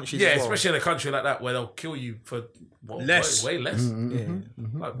of countries. Yeah, as well. especially in a country like that where they'll kill you for Less. way less.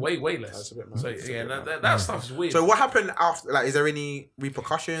 Like way less. That's a bit mad. So yeah, that stuff's weird. So what happened after? Like, is there any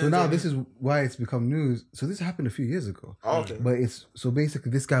repercussions? So now or- this is why it's become news. So this happened a few years ago. Oh, okay. But it's so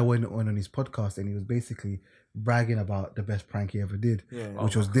basically this guy went on his podcast and he was basically bragging about the best prank he ever did,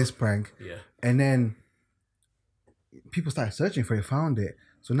 which was this prank. Yeah. And then people started searching for it, found it.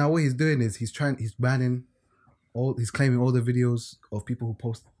 So now what he's doing is he's claiming all the videos of people who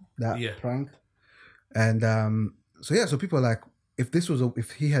post that prank. And so people are like,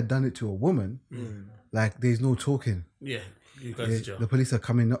 if he had done it to a woman, like there's no talking. Yeah. You go to jail. The police are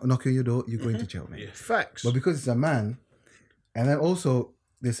coming, knocking on your door. You're going to jail, man. Yeah. Facts. But because it's a man, and then also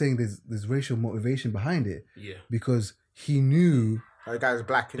they're saying there's racial motivation behind it. Yeah. Because he knew The guy's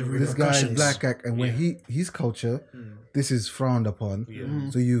black. And this guy is repercussions. black, and when his culture, this is frowned upon. Yeah.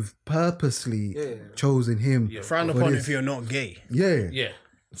 So you've purposely Yeah. chosen him. Yeah. Frowned for upon this. if you're not gay. Yeah. Yeah.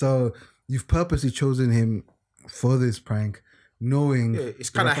 So you've purposely chosen him for this prank, knowing Yeah, it's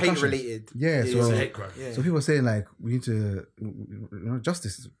the kind of hate repercussions. related. Yeah, It's so a hate crime. Yeah. so people are saying like we need to,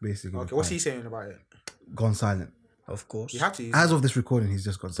 justice basically. Okay, what's he saying about it? Gone silent. Of course. You have to. As of this recording, he's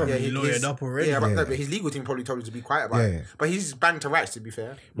just gone silent. he lawyered his- up already. Yeah, but, Yeah. no, but his legal team probably told him to be quiet about Yeah, it. yeah. But he's banged to rights, to be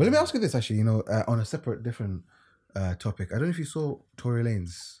fair. But let me ask you this actually, on a separate, different topic. I don't know if you saw Tory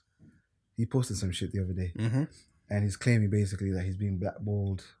Lanez. He posted some shit the other day, and he's claiming basically that he's being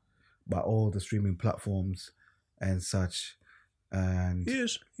blackballed by all the streaming platforms and such. And He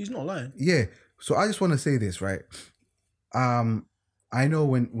is. He's not lying. yeah, so I just want to say this, right? I know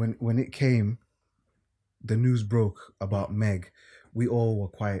when it came, the news broke about Meg, we all were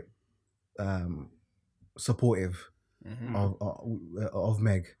quite supportive of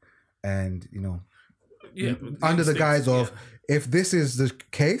Meg, and Yeah. under the guise Yeah. of if this is the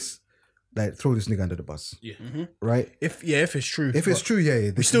case, like throw this nigga under the bus, Yeah. right? If it's true. If it's But true,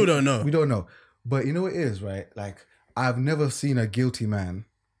 yeah, we still don't know. We don't know, but you know what it is, right? Like I've never seen a guilty man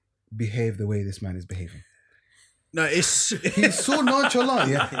behave the way this man is behaving. No, it's He's so nonchalant,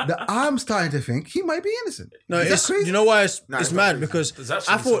 yeah, that I'm starting to think he might be innocent. no, Is that it's crazy? you know why it's Nah, it's not mad crazy. because There's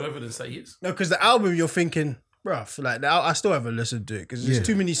actually I thought some evidence that he is. no, because the album you're thinking, bruv, like I still haven't listened to it because there's Yeah.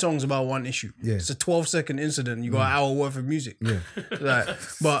 too many songs about one issue. Yeah. It's a 12-second incident. You got an hour worth of music. Yeah.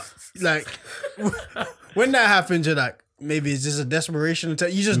 But when that happens, you're like, maybe it's just a desperation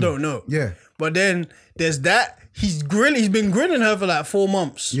attack. You just don't know. Yeah, But then there's that. He's been grilling her for like 4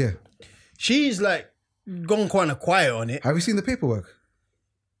 months. yeah. She's like gone kind of quiet on it. Have you seen the paperwork?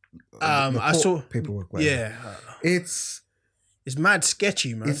 The I court saw. paperwork. whatever. Yeah, It's mad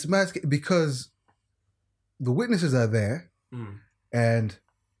sketchy, man. mad because the witnesses are there, and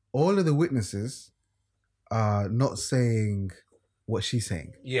all of the witnesses are not saying what she's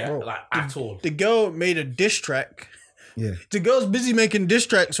saying. Yeah, like at all. The girl made a diss track. Yeah, The girl's busy making diss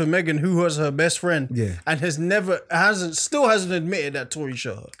tracks for Megan, who was her best friend. Yeah. And still hasn't admitted that Tory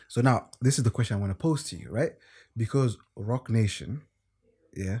shot her. So now this is the question I want to pose to you, right? Because Rock Nation,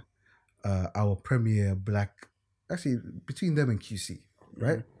 yeah, our premier black, actually between them and QC,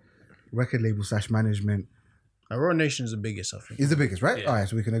 right? Record label / management Raw Nation's the biggest, I think. is the biggest, right? Yeah. All right,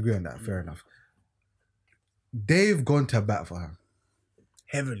 so we can agree on that. Fair enough. They've gone to bat for her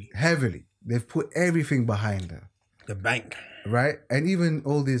heavily. They've put everything behind her, The bank. right? And even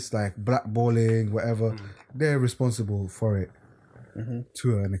all this like blackballing, whatever, they're responsible for it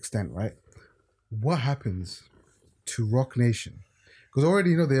to an extent, right? What happens to Rock Nation? Because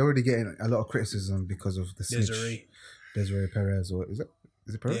they're already getting a lot of criticism because of the snitch. Desiree Perez, or is it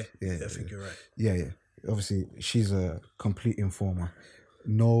Perez? Yeah, I think you're right. Yeah. Obviously, she's a complete informer.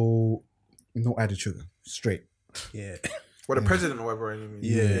 No added sugar, straight. Yeah. Well, the president or whatever. I mean,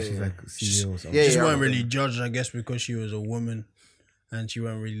 Yeah. She's like CEO or something. Yeah, She yeah, weren't yeah. really judged, I guess, because she was a woman and she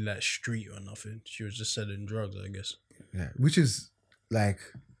weren't really like street or nothing. She was just selling drugs, I guess. Yeah, which is like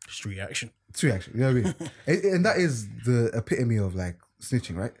Street action. true, actually. You know what I mean? and that is the epitome of like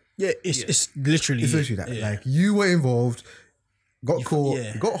snitching, right? Yeah, it's literally It's it. literally that. Yeah. Like you were involved, got caught,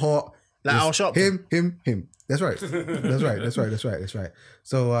 yeah. got hot. Like It's Al Sharpton. him. That's right. That's right.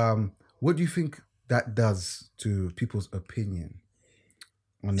 So, what do you think that does to people's opinion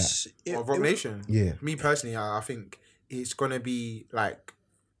on that? Of Rock Nation. Yeah. Me personally, I think it's gonna be like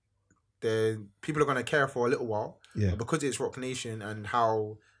the people are gonna care for a little while. Yeah. But because it's Rock Nation and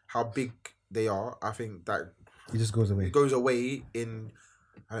how big they are, I think that It just goes away. it goes away in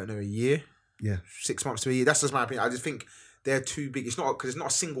I don't know a year, Yeah. 6 months to a year. That's just my opinion. I just think they're too big. It's not because it's not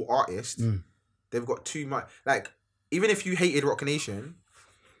a single artist. They've got too much. Like even if you hated Rock Nation,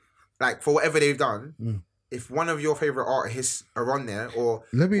 like for whatever they've done, if one of your favorite artists are on there or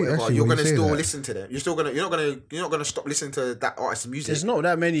Let me whatever, actually, you're when gonna you say still that- listen to them. You're not gonna stop listening to that artist's music. There's not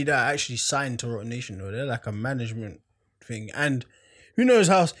that many that are actually signed to Rock Nation though. They're like a management thing. And who knows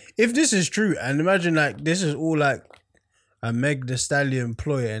how if this is true, and imagine like this is all like a Meg Thee Stallion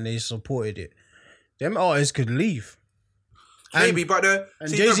employee and they supported it. Them artists could leave. Maybe, but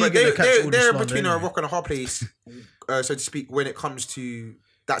Jay-Z gonna catch all the they're slander between a anyway. rock and a hard place, so to speak, when it comes to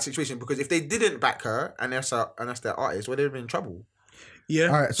that situation. Because if they didn't back her and that's their artist, well, they'd have been in trouble. Yeah.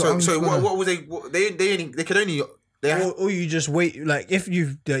 All right. So, So, I'm just gonna- what was they could only Or you just wait, like if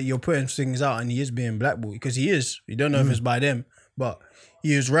you're putting things out and he is being blackballed, because he is. You don't know if it's by them, but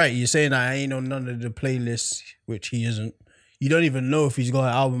he is right. You're saying that I ain't on none of the playlists, which he isn't. you don't even know if he's got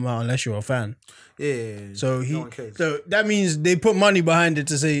an album out unless you're a fan. Yeah. So no one cares. so that means they put money behind it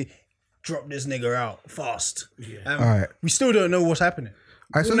to say, drop this nigga out fast. Yeah. All right. We still don't know what's happening.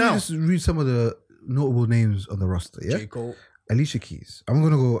 All right, so Who let now? me just read some of the notable names on the roster. Yeah, J. Cole. Alicia Keys. I'm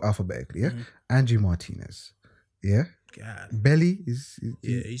gonna go alphabetically. Yeah, Angie Martinez. Yeah, God. Belly is.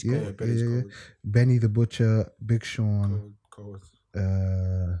 Yeah, he's yeah, cold. Belly's yeah. cold. Benny the Butcher, Big Sean. Cold.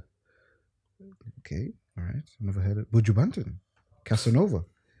 Okay, all right. Never heard it. Buju Banton, Casanova.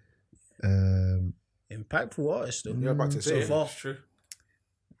 Impactful artist though. Yeah, about to say so it. far. It's true.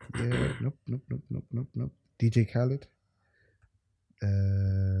 Yeah, nope. DJ Khaled.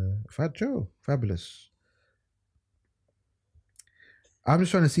 Fat Joe, Fabulous. I'm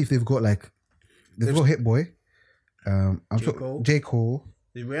just trying to see if they've got like they've got Hit Boy. I'm J. sure Cole. J. Cole.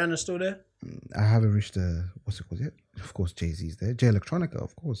 Is Rihanna still there? I haven't reached the what's it called yet. Of course, Jay-Z's there. Jay Electronica,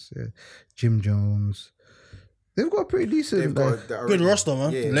 of course. Yeah. Jim Jones. They've got a pretty decent. They've like, got Good roster,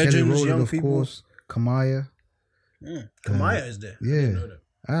 man. Yeah. Kelly Legends, Rowland, young of people. course. Kamaya. Kamaya is there. I Yeah. didn't know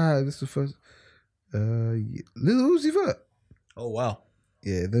that. This is the first. Lil Uzi Vert. Oh wow.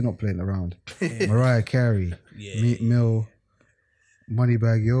 Yeah, they're not playing around. Mariah Carey. Yeah. Meat Mill.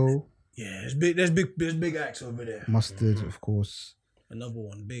 Moneybag Yo. Yeah, there's big acts over there. Mustard, of course. Another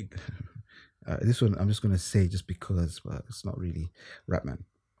one, big. This one I'm just gonna say just because, but it's not really rap man.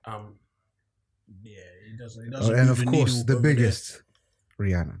 Yeah, he doesn't. And of course, the biggest,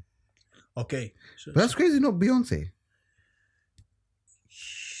 Rihanna. Okay. So, But that's crazy, not Beyonce.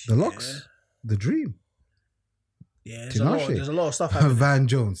 The Locks, The Dream, yeah, Tinashe. there's a lot of stuff happening. Van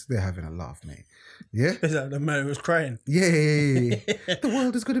Jones. They're having a laugh, mate. Yeah, It's like the man who was crying. yeah. The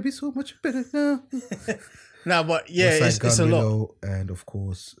world is gonna be so much better now. Nah, but yeah, West Side it's Gun, a lot. Willow, and of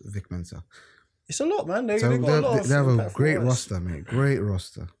course Vic Mensa. It's a lot, man. They So got a lot of they have a impactful great artists. roster, mate. Great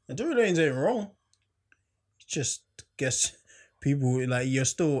roster. And Tory Lanez ain't wrong. Just guess people like you're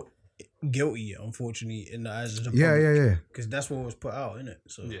still guilty, unfortunately, in the eyes of the Yeah, public. yeah. Because that's what was put out, innit?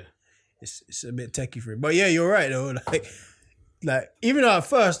 So Yeah. it's a bit techie for it. But yeah, you're right though. Like even though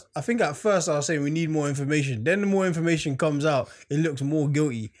I think at first I was saying we need more information. Then the more information comes out, it looks more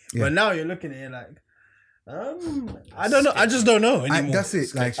guilty. Yeah. But now you're looking at it like, I don't know. I just don't know anymore. That's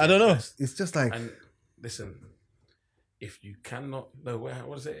it. Like I don't know. it's just like And listen, if you cannot, no,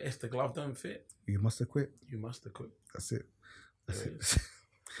 what is it? If the glove don't fit, you must have quit. you must have quit. That's it. That's it.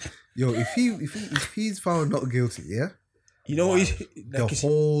 Yo, if he's found not guilty, yeah, You know what? He's, the like,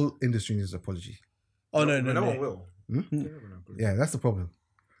 whole industry needs apology. oh no, No one will. Yeah, that's the problem.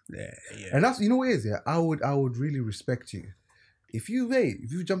 Yeah, yeah. And that's, you know what it is, yeah. I would really respect you if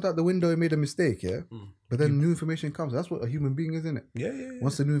you jumped out the window and made a mistake, yeah. But then new information comes. That's what a human being is, isn't it? Yeah, yeah, yeah.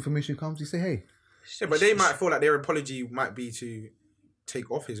 Once the new information comes, you say, hey, Yeah, but they might feel like their apology might be to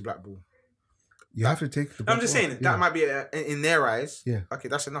take off his black ball. you have to take the. I'm just saying that might be in their eyes. Yeah. Okay,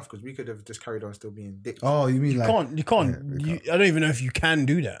 that's enough because we could have just carried on still being dicks. Oh, you mean like You can't. I don't even know if you can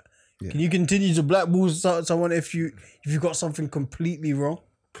do that. Yeah. Can you continue to blackball someone if you got something completely wrong?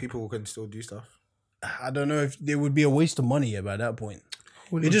 People can still do stuff. I don't know if there would be a waste of money by that point.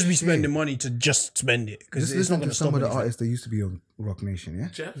 Well, You'd just be shit. spending money to just spend it because Just it's not listen going to to some stop of the anything. artists that used to be on Rock Nation, yeah.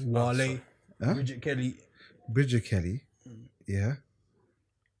 Jeff, Wale, Huh? Bridget Kelly. Bridget Kelly, yeah,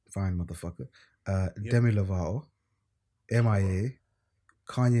 fine motherfucker. Demi Lovato, MIA,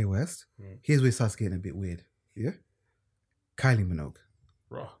 Kanye West. Here's where it starts getting a bit weird. Yeah, Kylie Minogue.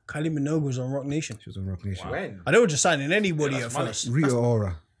 Raw. Kylie Minogue was on Rock Nation. She was on Rock Nation. When? I know we're just signing anybody Yeah, at that's money. first. Rita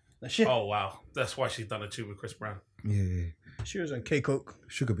Ora. That shit. Oh wow, that's why she's done a tune with Chris Brown. Yeah. She was on K-Coke.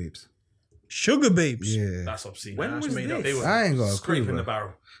 Sugar Babes. Sugar Babes. Yeah. That's obscene. When That's was made up. this? They were I ain't got a clue, scraping bro. the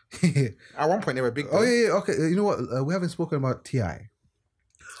barrel. At one point they were big. Oh though. yeah. Okay. You know what? We haven't spoken about Ti.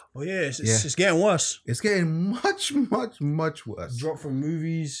 Oh yeah, it's Yeah. getting worse. It's getting much worse. Drop from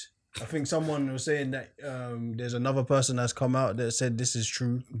movies. I think someone was saying that there's another person that's come out that said this is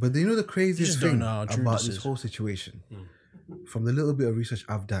true. But you know the craziest just don't thing know how true about this this is. whole situation, from the little bit of research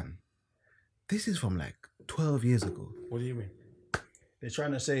I've done, this is from like 12 years ago. What do you mean? They're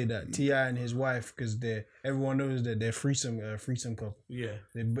trying to say that T.I. and his wife, because everyone knows that they're threesome couple. Yeah.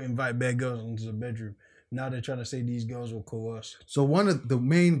 They invite bad girls into the bedroom. Now they're trying to say these girls were coerced. So one of the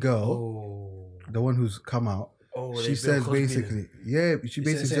main girl, Oh. the one who's come out, Oh. she says basically, she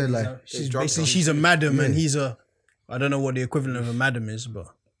basically said like, she's a madam and he's a, I don't know what the equivalent of a madam is, but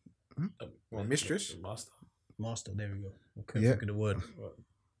Well, mistress. Master. master. There we go. I couldn't Yeah. think of the word.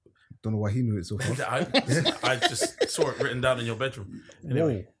 don't know why he knew it so fast. I just saw it written down in your bedroom.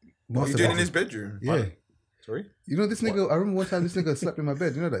 Anyway. What are you Master doing in Bathroom. his bedroom? Yeah. Sorry? You know this nigga, I remember one time this nigga slept in my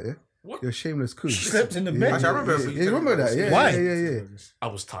bed. You know that, yeah? What? You're shameless cool. She slept in the Yeah, bed. Actually, I remember. Yeah, you remember that? Yeah, Why? yeah. I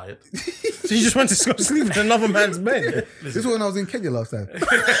was tired. So you just went to go sleep in another man's bed. This was when I was in Kenya last time. I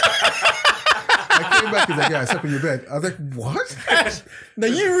came back, he's like, yeah, I slept in your bed. I was like, what? Now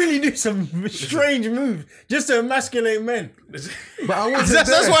you really do some strange moves just to emasculate men. But I wasn't That's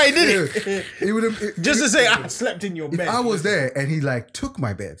there. why he did it. Yeah. He would've- Just to say I slept in your if bed. I was there and he like took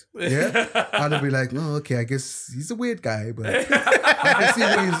my bed, yeah, I'd be like, oh, okay, I guess he's a weird guy, but I can see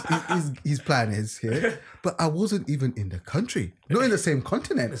what his plan is here. But I wasn't even in the country, not in the same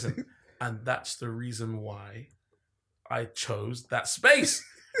continent. Listen, and that's the reason why I chose that space.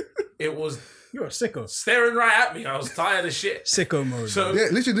 It was You're a sicko. staring right at me. I was tired of shit. Sicko mode. So Yeah,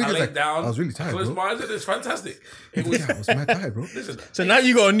 literally, I niggas laid like, down. I was really tired, Closed bro. my eyes and it's fantastic. It was, Yeah, I was mad tired, bro. listen, So now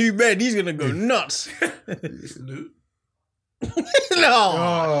you got a new bed. He's gonna go nuts. it's new. No.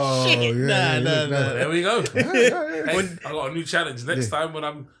 Oh, shit. yeah, Nah. There we go. Yeah. Hey, I got a new challenge. Next time when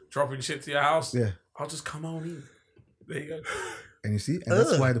I'm dropping shit to your house, Yeah. I'll just come on in. There you go. And you see, and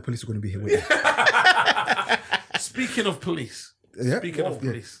that's why the police are going to be here with you. Speaking of police, Yeah. speaking of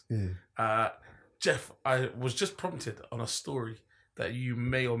police, Yeah. Jeff, I was just prompted on a story that you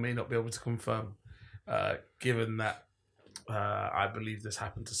may or may not be able to confirm, given that I believe this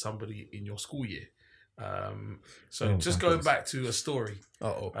happened to somebody in your school year. So just going back to a story.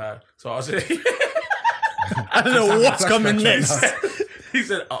 Uh-oh. So I was. I don't know what's coming next. He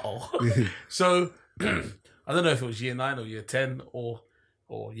said, "Uh-oh." So I don't know if it was year 9 or year 10 or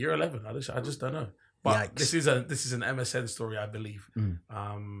year 11. I just don't know. But Yikes. this is an MSN story, I believe.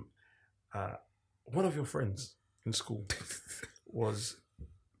 One of your friends in school was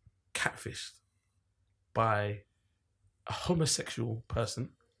catfished by a homosexual person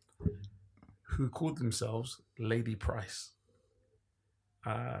who called themselves Lady Price.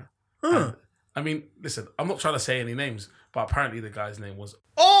 And, I mean, listen, I'm not trying to say any names, but apparently the guy's name was.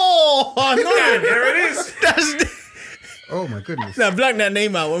 Oh, I know. There it is. That's Oh my goodness. now blank that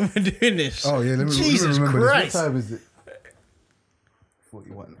name out when we're doing this. Oh yeah. Let me Jesus remember Christ. this. What time is it?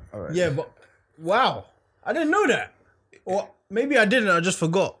 41. All right. Yeah, but wow, I didn't know that. Or maybe I didn't. I just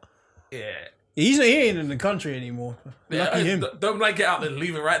forgot. Yeah. He ain't in the country anymore. Lucky him. Don't blank it out there.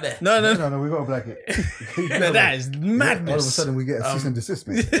 Leave it right there. No. No, we got to black it. No, that is All of a madness. sudden, we get a cease and desist,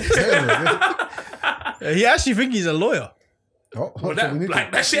 man. He actually think he's a lawyer. Oh, Well, so we need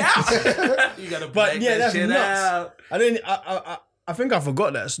blank to- that shit out. You gotta But blank yeah, that that's shit nuts. out. I didn't. I think I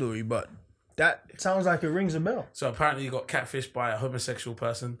forgot that story, but that sounds like it rings a bell. So apparently, you got catfished by a homosexual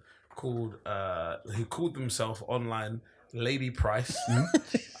person called who called themselves online Lady Price. And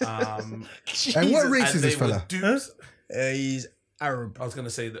what race And is this they were fella? duped. He's Arab. I was gonna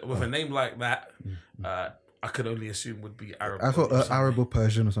say that with a name like that, I could only assume would be Arab. I thought Arab or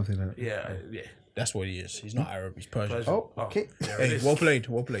Persian or something like that. Yeah, yeah. That's what he is. He's not Arab. He's Persian. Persian. Oh, okay. There it Hey, is. well played.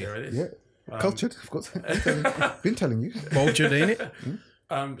 Well played. There it is. Yeah. Cultured, of course. Been telling you. Vultured, ain't it?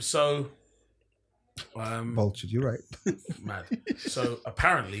 So, Vultured, you're right. mad. So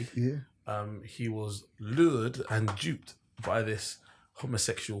apparently, Yeah. he was lured and duped by this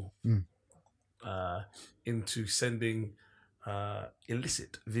homosexual into sending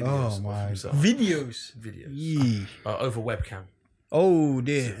illicit videos Oh, of my himself. Videos. Videos Yee. over webcam. Oh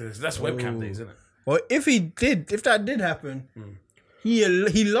dear. That's webcam days, isn't it? Well, if that did happen, he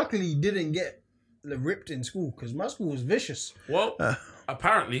luckily didn't get ripped in school because my school was vicious. Well,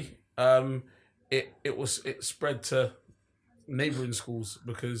 apparently, it spread to neighboring schools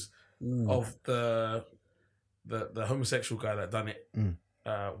because of the homosexual guy that done it.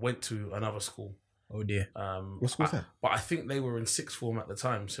 Went to another school. Oh dear. What school's that? But I think they were in sixth form at the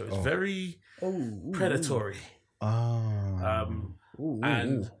time, so it's very predatory. And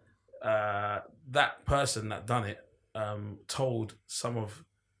that person that done it told some of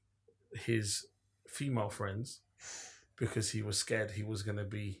his female friends because he was scared he was going to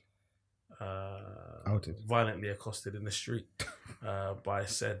be Outed. violently accosted in the street by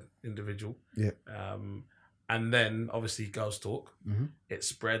said individual. Yeah. And then obviously girls talk. It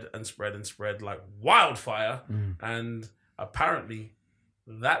spread and spread and spread like wildfire. And apparently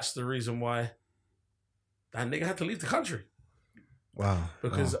that's the reason why that nigga had to leave the country. Wow.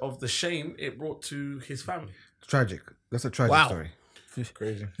 Because of the shame it brought to his family. Tragic. That's a tragic Wow. story.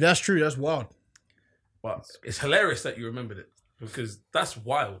 Crazy. That's true. That's wild. But it's hilarious that you remembered it because that's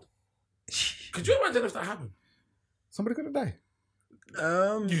wild. Could you imagine if that happened? Somebody gonna die.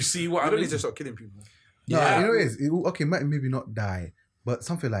 You see what I I don't mean? need to stop killing people. No, Yeah. you know what it is. Okay, might maybe not die, but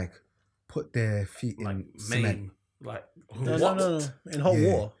something like put their feet Like in cement. maim. Like No, what? no. In hot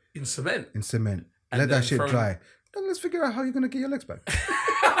Yeah. water. In cement. In cement. And Let then that shit throw- dry. Then let's figure out how you're gonna get your legs back.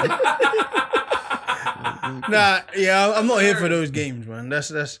 Nah, yeah, I'm not here for those games, man.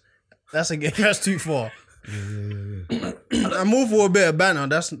 That's a game. That's too far. I'm all for a bit of banner.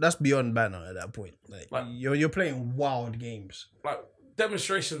 That's beyond banner at that point. Like you're playing wild games. Like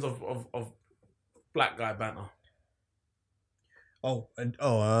demonstrations of black guy banter.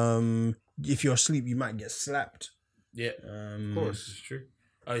 If you're asleep, you might get slapped. Yeah, of course, it's true.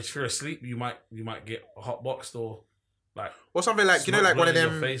 If you're asleep, you might get hot boxed or like or something like like one of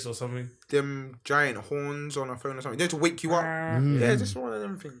them face or something. Them giant horns on a phone or something. To wake you up. Yeah, just one of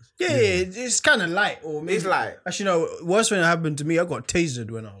them things. Yeah, it's kind of light. Or maybe, it's light. Actually, no. Worst thing that happened to me, I got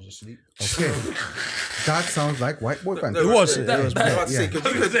tasered when I was asleep. Okay, that sounds like white boy band. It was. You can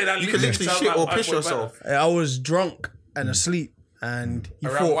literally shit or piss yourself. I was drunk and asleep, and he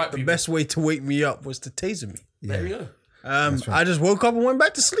thought the best way to wake me up was to taser me. Yeah. There you go. Right. I just woke up and went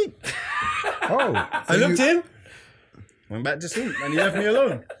back to sleep. Oh, I looked in, went back to sleep, and he left me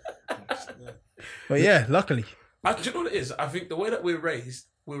alone. But yeah, luckily. Do you know what it is? I think the way that we're raised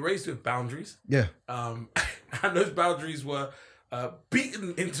with boundaries. Yeah. And those boundaries were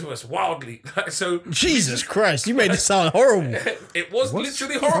beaten into us wildly. So Jesus Christ, you made it sound horrible. It was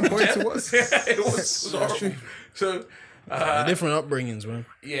literally horrible. It was. It was horrible. So. Different upbringings, man.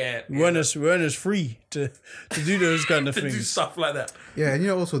 Yeah, we weren't as free to do those kind of to things. do stuff like that. Yeah, and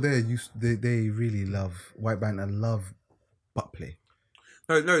also they really love white band and love butt play.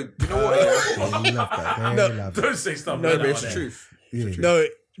 No, you know what? They love that. They love Don't it. say stuff. No, like but that it's the there. truth. Yeah. No,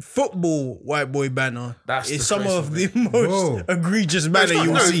 football white boy banner is some of the most egregious banner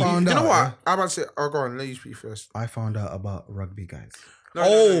you will see. You know out, what? I'm about to say. Oh, go on. Let you speak first. I found out about rugby guys.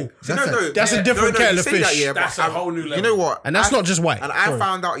 That's a different kettle of fish. That's a whole new level. You know what? And that's not just white. And I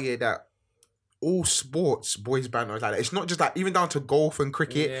found out that all sports boys banter is like that. It's not just like even down to golf and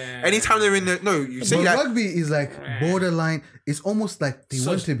cricket. Yeah. Anytime they're in you see But that rugby is like borderline. It's almost like they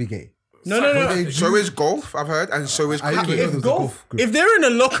want to be gay. No. So is golf, I've heard, and so is I didn't cricket. know there was a golf group. If they're in a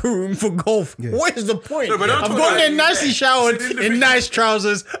locker room for golf, what is the point? No, but don't I've talk gone about there it. nicely showered in nice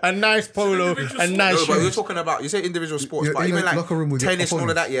trousers, a nice polo, and nice No, but we're shoes. talking about, you say individual sports, You're but in even a like locker room with your tennis and all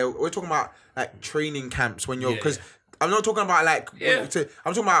of that, opponents. we're talking about like training camps when you're, because I'm not talking about like, I'm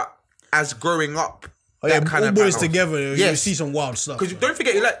talking about as growing up. Oh, yeah, that kind all of boys banter. together, you see some wild stuff. Because don't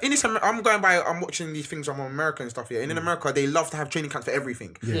forget, like in this, I'm watching these things on American stuff here, and in America they love to have training camps for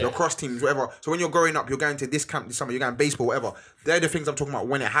everything. Your cross teams, whatever. So when you're growing up, you're going to this camp this summer, you're going baseball, whatever. They're the things I'm talking about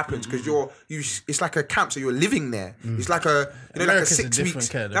when it happens, because it's like a camp, so you're living there. It's like a like a 6 weeks.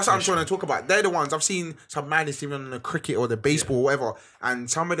 That's what I'm trying to talk about. They're the ones I've seen some madness even on the cricket or the baseball or whatever, and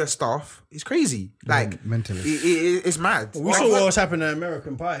some of the stuff is crazy. Like mentally, it's mad. We saw what was happening at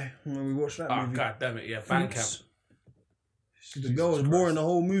American Pie when we watched that movie. God damn it! Yeah, band camp. The girl was boring the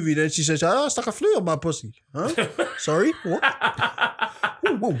whole movie. Then she says, "I stuck a flea on my pussy." Huh? Sorry, what?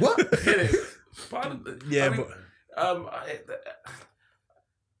 what?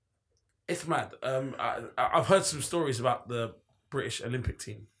 It's mad. I've heard some stories about the British Olympic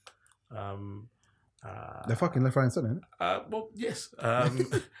team. They're fucking left, right, and center. Well, yes. And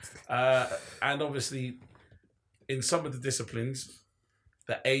obviously, in some of the disciplines,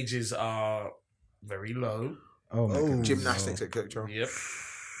 the ages are very low. Oh my God. Gymnastics, etc. Yep.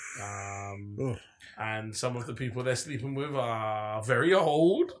 And some of the people they're sleeping with are very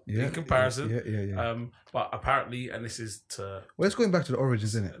old in comparison. Yeah. But apparently, and this is to... Well, it's going back to the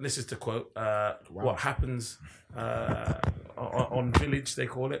origins, isn't it? This is to quote, what happens on village, they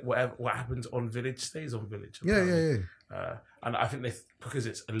call it. What happens on village stays on village. Yeah. And I think because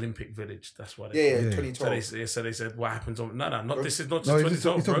it's Olympic Village, that's why. 2012. So they said, what happens on... No, this is not just No, 2012, he's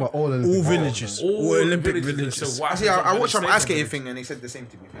talking bro. about all Olympic villages. All Olympic villages. villages. So what See, happens I on watched some village ice stays on skating village. thing and they said the same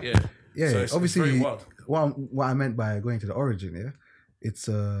to me. Yeah. Yeah, So it's obviously, very wild. what I meant by going to the origin, it's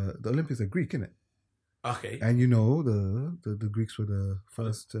the Olympics are Greek, innit? Okay. And the Greeks were the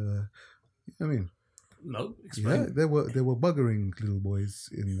first. I mean, No, explain. yeah, they were buggering little boys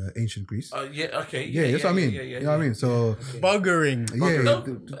in ancient Greece. Okay. Yeah, that's what I mean. Yeah, you know what I mean? So Buggering. yeah, No.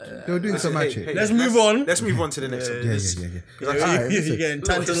 they were doing some mad shit. Let's move on. Let's move on to the next one. Yeah. You're getting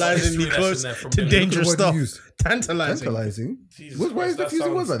tantalizingly History close lesson there from to him. dangerous Look at what stuff. you used. Tantalizing. Tantalizing. Jesus Why is the Christ,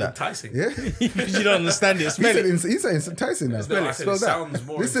 fusing words like sounds that? enticing. Yeah. Because you don't understand it. He Smell said, it. he said it's enticing now. No, I said it sounds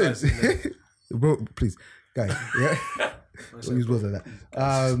more enticing Listen, bro, please, guys, yeah, don't use words like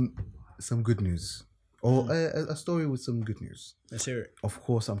that. Some good news, or a story with some good news. Let's hear it. Of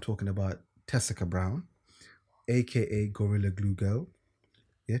course, I'm talking about Tessica Brown, aka Gorilla Glue Girl.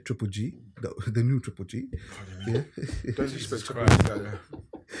 Yeah, Triple G, the new Triple G. Yeah, Don't disrespect Christ.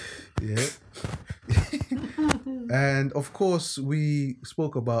 yeah. And of course, we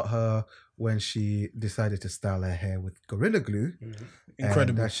spoke about her when she decided to style her hair with Gorilla Glue. Incredible.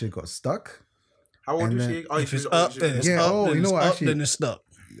 And that shit got stuck. How old And was then- she? Oh, If it's up, then it's up. you know what, Up, actually- then it's stuck.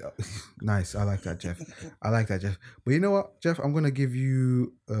 Nice. I like that, Jeff. But you know what, Jeff? I'm gonna give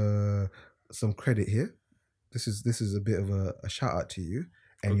you some credit here. This is a bit of a shout out to you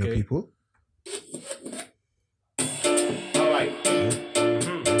and your people. All right.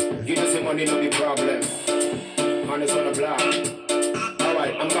 You just say money, no be problem. Honest on the block. All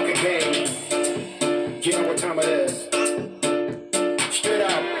right, I'm back again. You know what time it is. Straight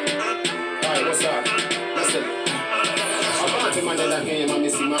up. All right, what's up? Listen.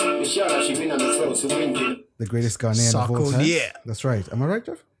 The greatest Ghanaian of all time. Yeah. That's right. Am I right,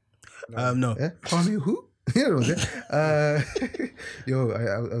 Jeff? No. Yeah? Kwame who? Yeah, that was it. Yo,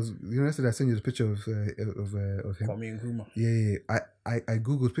 I was yesterday I sent you the picture of him. Kwame Nkrumah. Yeah. I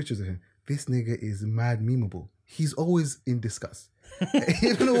googled pictures of him. This nigga is mad memeable. He's always in disgust.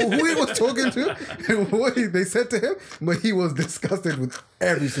 You don't know who he was talking to and what they said to him, but he was disgusted with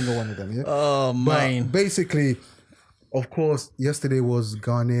every single one of them. Yeah. Oh man. Basically, of course, yesterday was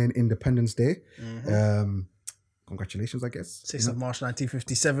Ghanaian Independence Day. Congratulations, I guess. 6th of March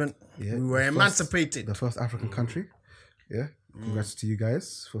 1957. Yeah, We were emancipated. The first African country. Yeah. Congrats to you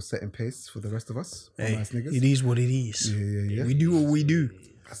guys for setting pace for the rest of us. Hey, Nice niggas. it is what it is. Yeah. We do what we do.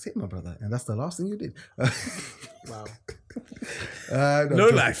 That's it, my brother. And that's the last thing you did. Wow. No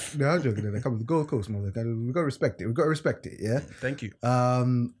life. No, I'm joking. Come on, the Gold Coast, mother. We got to respect it. Yeah. Thank you.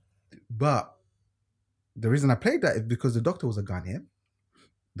 But the reason I played that is because the doctor was a Ghanaian,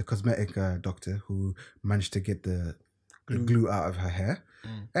 the cosmetic doctor who managed to get the glue out of her hair.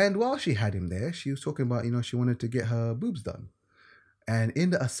 And while she had him there, she was talking about, she wanted to get her boobs done. And in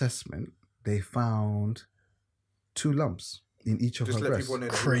the assessment, they found 2 lumps in each of her breasts. People know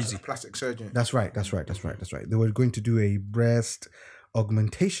Crazy. A plastic surgeon. That's right. They were going to do a breast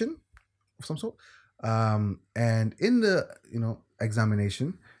augmentation of some sort. And in the,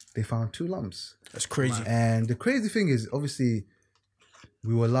 examination, they found 2 lumps. That's crazy. And the crazy thing is, obviously,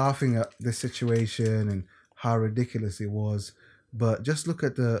 we were laughing at the situation and how ridiculous it was. But just look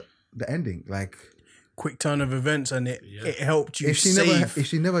at the ending. Like, quick turn of events, and it helped you if she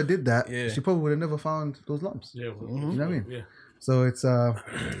never did that, she probably would have never found those lumps. Yeah, you know what I mean? Yeah. So it's a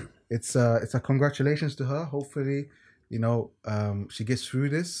congratulations to her. Hopefully, she gets through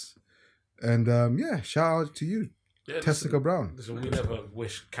this. And shout out to you, Tessica Brown. Listen, we never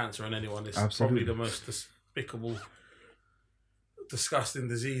wish cancer on anyone. It's Absolutely. probably the most despicable, disgusting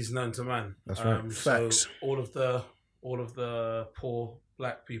disease known to man. That's right. Facts. So all of the poor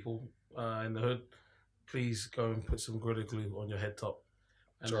black people in the hood, please go and put some Gorilla Glue on your head top.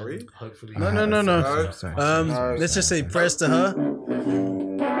 And Sorry? Hopefully. No. Sorry. Let's just say press to her.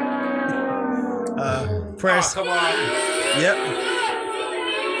 Press. Come on. Yep.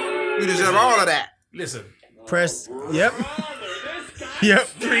 You deserve all of that. Listen. Press. Yep. Yep.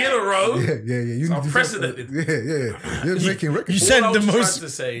 3 in a row. Yeah. You It's unprecedented. Yeah. You're making records. You said All I the was most. trying to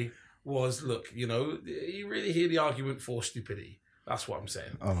say was, look, you really hear the argument for stupidity. That's what I'm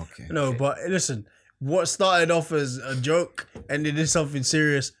saying. Oh, okay. No, but listen. What started off as a joke ended in something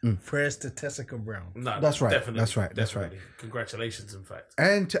serious. Prayers to Tessica Brown. No, That's right. Definitely, That's right. Definitely. Congratulations, in fact.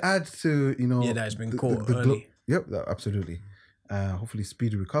 And to add to, Yeah, that's been caught early. Yep, absolutely. Hopefully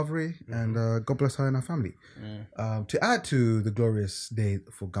speedy recovery and God bless her and her family. To add to the glorious day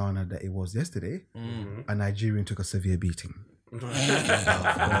for Ghana that it was yesterday, a Nigerian took a severe beating. Of course.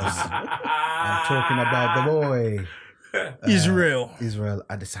 I'm talking about the boy. Israel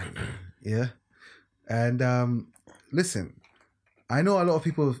Adesanya. Yeah. And listen, I know a lot of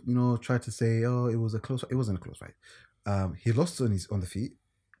people, tried to say, oh, it was a close fight. It wasn't a close fight. He lost on the feet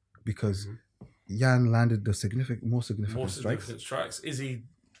because Yan landed the more significant strikes. Izzy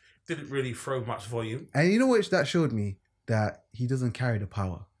didn't really throw much volume. And you know what that showed me? That he doesn't carry the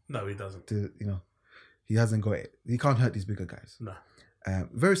power. No, he doesn't. He hasn't got it. He can't hurt these bigger guys. No.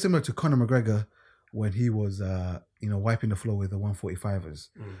 Very similar to Conor McGregor when he was, wiping the floor with the 145ers.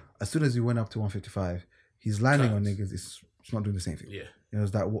 As soon as he went up to 155, he's landing on niggas. It's not doing the same thing. Yeah.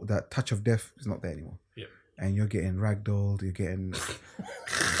 It's that touch of death is not there anymore. Yeah. And you're getting ragdolled. You're getting.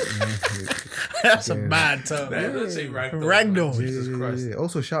 That's a bad term. Let's say Ragdoll. Jesus Christ. Yeah.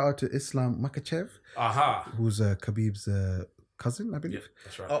 Also, shout out to Islam Makhachev, who's Khabib's cousin, I believe. Yeah,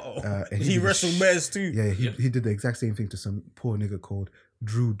 that's right. And He did wrestled bears too. Yeah, he did the exact same thing to some poor nigga called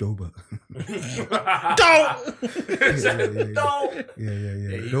Drew Dober. Don't.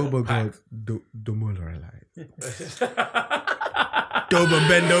 Yeah. Dober got Domuller. Dober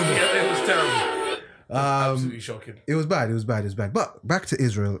bend over. Yeah, it was terrible. Absolutely shocking. It was bad. But back to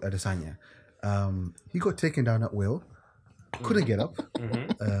Israel Adesanya. He got taken down at will. Couldn't get up.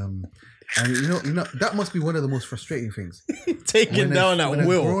 And that must be one of the most frustrating things. Taken down at when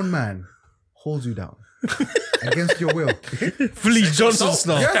will. a grown man holds you down. against your will. Felice Johnson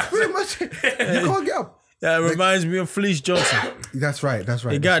stuff. Yes, pretty much. You can't get up. That reminds me of Felice Johnson. That's right.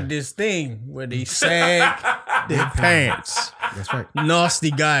 They got this thing where they sag their pants. That's right. Nasty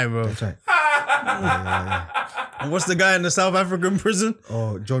guy, bro. That's right. And what's the guy in the South African prison?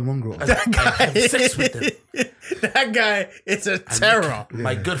 Oh, John Mongrel. That guy. Have sex with them. That guy is a terror.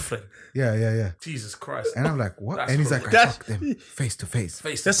 My good friend. Yeah. Jesus Christ. And I'm like, what? That's And he's like, I That's- fuck them face to face.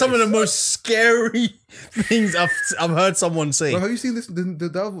 That's some of the most scary things I've heard someone say. Bro, have you seen this?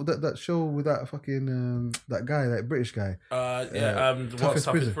 That show with that fucking that guy, that British guy? The world's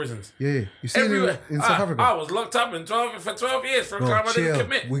toughest prisons. Yeah. You seen him Everywhere. in South Africa? I was locked up for 12 years for a Bro, crime I didn't chill.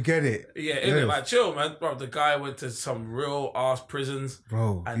 commit. We get it. Yeah, like chill, man. Bro, the guy went to some real ass prisons.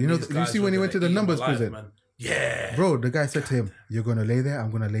 Bro, and you know, these you guys see were when he went to gonna the eat him numbers alive, prison? man. Yeah. Bro, the guy said to him, "You're gonna lay there. I'm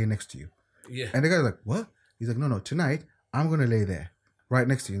gonna lay next to you." Yeah. And the guy's like, "What?" He's like, "No. Tonight, I'm gonna lay there, right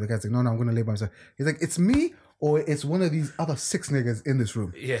next to you." The guy's like, "No, I'm gonna lay by myself." He's like, "It's me or it's one of these other 6 niggas in this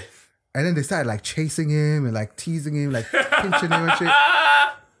room." Yeah. And then they started like chasing him and like teasing him, like pinching him and shit.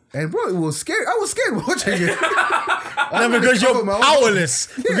 And bro, it was scary. I was scared watching it. No, because you're powerless.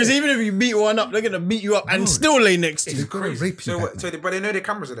 Because even if you beat one up, they're gonna beat you up and still lay next to They're you. gonna rape you. But they know the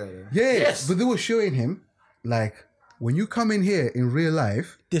cameras are there. Yeah, Yes. but they were showing him like when you come in here in real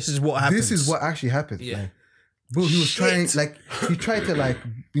life, This is what happens. this is what actually happens. Yeah. Like, bro, he was trying, like, he tried to, like,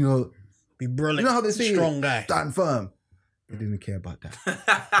 be brilliant. you know how they say, strong guy. stand firm. They didn't care about that.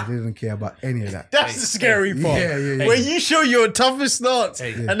 They didn't care about any of that. That's the scary part. Yeah. When you show your toughest stance,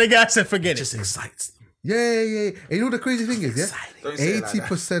 and the guy said, "Forget Just it." excites them. Yeah. And you know what the crazy thing is, yeah? Don't say it like that.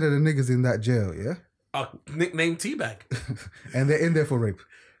 80% of the niggas in that jail, yeah? Nickname Teabag. And they're in there for rape.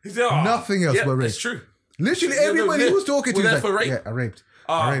 He said, "Oh, Nothing else yeah, but rape. It's true. Literally Yeah, no, everybody yeah. he was talking to We're was there like, for rape. yeah, I raped.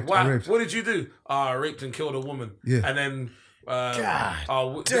 Oh, I raped. wow. I raped. What did you do? I raped and killed a woman. Yeah. And then...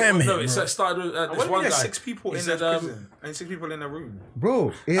 damn it, No, bro. it started with this What one there's guy. 6 people He in said, that prison and 6 people in a room?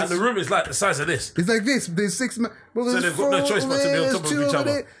 Bro, and the room is like the size of this. it's like this. There's 6 men. Bro, So there's they've got no 4 choice but to be on there's top of 2 each over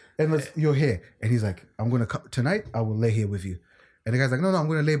other. there. And you're here. And he's like, I'm going to come tonight. I will lay here with you. And the guy's like, no, I'm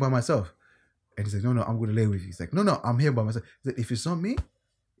going to lay by myself. And he's like, no, I'm going to lay with you. He's like, no, I'm here by myself. He's like, if it's not me,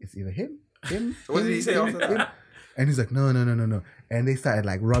 it's either him. So what did he say after that? And he's like, no. And they started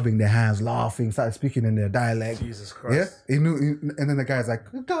like rubbing their hands, laughing, started speaking in their dialect. Jesus Christ. Yeah. And then the guy's like,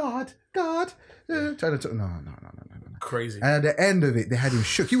 God. Trying to talk. No. Crazy. And at the end of it, they had him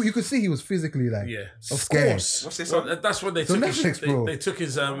shook. You could see he was physically like, Yeah. scared. What's this Well, on? that's when they So took Netflix, his, bro. they took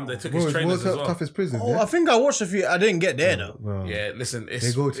his Bro, his it's trainers world's as well. toughest prisons. Oh, Yeah? I think I watched a few. I didn't get there though. Bro. Yeah, listen, it's,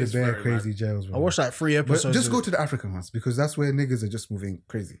 They go to it's bare very crazy mad. jails, bro. I watched like 3 But episodes. just of go it. to the African ones because that's where niggas are just moving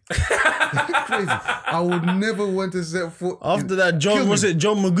crazy. Crazy. I would never want to set foot. After that, John Kill was me. it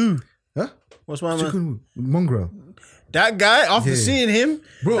John Magoo? Huh? What's my man? Chicken Mongrel. That guy. After Yeah. seeing him,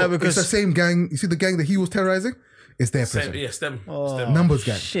 Bro, like, it's the same gang. You see the gang that he was terrorizing? It's their prison. Yeah, STEM. Numbers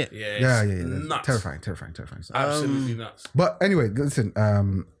gang. shit. Yeah, Yeah. nuts. Terrifying. Absolutely nuts. But anyway, listen.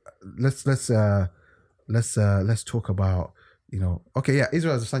 Let's talk about, Okay, yeah.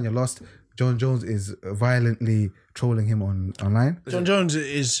 Israel Adesanya lost. John Jones is violently trolling him online. John Jones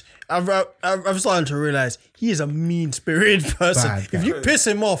is. I've started to realize he is a mean-spirited person. Bad guy. If you piss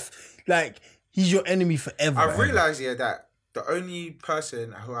him off, like he's your enemy forever. I've realised that the only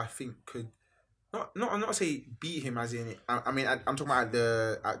person who I think could I'm not say beat him as in I'm talking about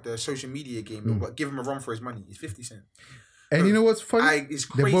at the social media game, but give him a run for his money. He's 50 Cent. And you know what's funny? It's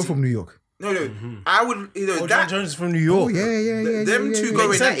They're crazy. both from New York. No, I would John that Jones is from New York. Oh yeah. them two yeah. going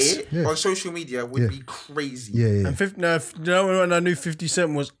Makes at sense. it Yeah. on social media would Yeah. be crazy. Yeah. And when I knew 50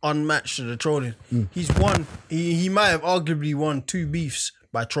 Cent was unmatched to the trolling, he's won. He might have arguably won 2 beefs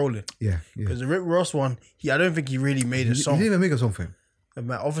by trolling. Yeah. Because the Rick Ross one, I don't think he really made a He song. didn't even make a song for him. And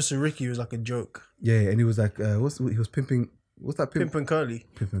Officer Ricky was like a joke. Yeah, and he was like, he was pimping. What's that pimp? Pimp and Curly.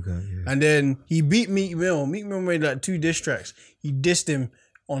 Pimping girl. Yeah. And then he beat Meek Mill. Meek Mill made like 2 diss tracks. He dissed him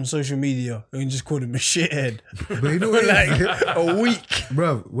on social media and just called him a shithead. But you know what? like a week.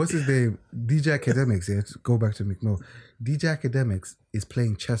 Bro, what's his name? DJ Academics. Yeah, to go back to Meek Mill. DJ Academics is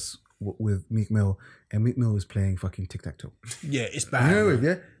playing chess with Meek Mill, and Meek Mill is playing fucking tic-tac-toe. Yeah, it's You bad. know what?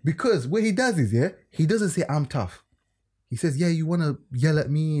 Yeah, because what he does is, he doesn't say I'm tough. He says, yeah, you want to yell at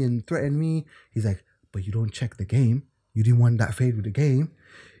me and threaten me. He's like, but you don't check the game. You didn't want that fade with the game.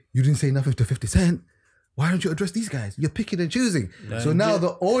 You didn't say nothing to 50 Cent. Why don't you address these guys? You're picking and choosing. So now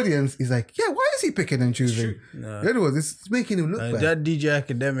the audience is like, yeah, why is he picking and choosing? In other words, it's making him look bad. That DJ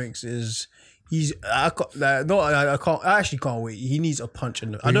Academics is. I actually can't wait. He needs a punch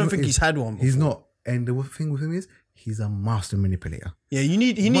in the. I don't think he's had one before. He's not. And the thing with him is, he's a master manipulator. Yeah,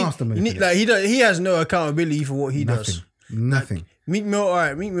 he has no accountability for what he does. Nothing. Meek Mill, all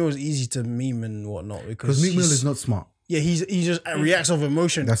right. Meek Mill is easy to meme and whatnot Because Meek Mill is not smart. Yeah, he just reacts off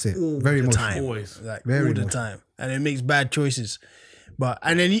emotion. That's it. All Very the emotional. time. Always. Like Very all the emotional. time, and it makes bad choices. But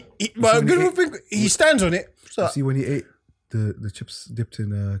and then he stands on it. So See when he ate the chips dipped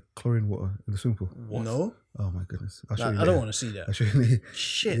in chlorine water in the swimming pool. no, Oh my goodness! I'll show you I later. don't want to see that. I'll show you later.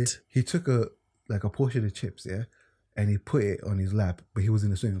 Shit. He took a portion of chips, yeah, and he put it on his lap, but he was in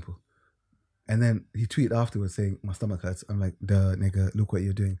the swimming pool. And then he tweeted afterwards saying, "My stomach hurts." I'm like, "Duh, nigga, look what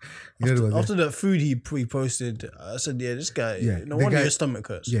you're doing." You know what After that food he posted, I said, "Yeah, this guy. Yeah, no the wonder guy- your stomach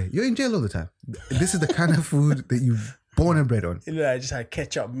hurts." Yeah, you're in jail all the time. This is the kind of food that you born and bred on. You know, I just had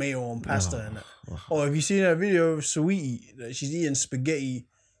ketchup, mayo on pasta and that. Oh, have you seen that video of Sweetie? That she's eating spaghetti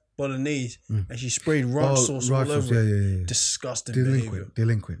bolognese and she sprayed ranch sauce all Rogers, over it. yeah. Disgusting behavior.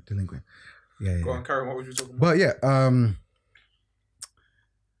 Delinquent. Yeah. Go on, Karen. What was you talking about? But yeah,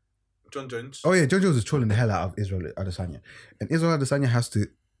 John Jones. oh yeah, John Jones is trolling the hell out of Israel Adesanya, and Israel Adesanya has to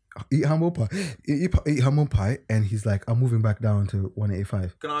eat humble pie, and he's like, "I'm moving back down to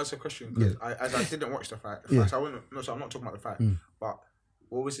 185." Can I ask a question? Because I didn't watch the fight. So I'm not talking about the fight. But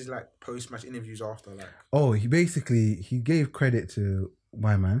what was his like post-match interviews after? Like, Oh, he gave credit to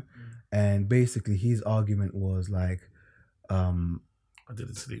my man, and basically his argument was like, I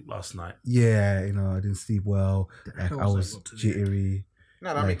didn't sleep last night. yeah, I didn't sleep well, like I was jittery.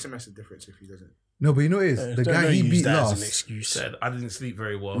 no, that makes a massive difference if he doesn't. No, but you know what it is? The guy don't he use beat that as an last. excuse. Said I didn't sleep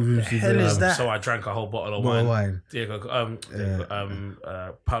very well. The hell is that? So I drank a whole bottle of Bottle wine. of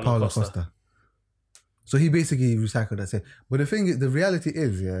wine. Paulo Costa. Costa. So he basically recycled that. Say, but the thing is, the reality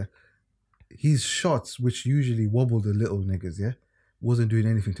is, yeah, his shots, which usually wobbled the little niggas, yeah, wasn't doing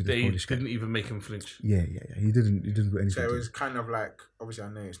anything to the They Polish guy. didn't even make him flinch. Yeah. He didn't do anything. So it to was him. kind of like, obviously I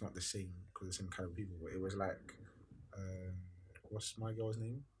know it's not the same because the same kind of people, but it was like, what's my girl's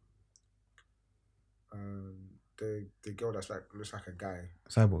name? The girl that's like looks like a guy,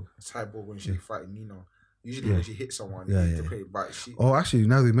 Cyborg. Cyborg, when she fighting Nina. Usually Yeah. when she hits someone, Yeah, you need yeah. to play, but she. Oh, actually,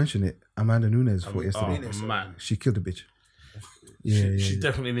 now they mention it, Amanda Nunes fought yesterday. Nunes, man. She killed the bitch. She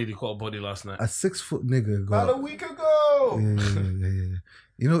definitely nearly caught a body last night. A 6 foot nigga got. About a week ago. Yeah.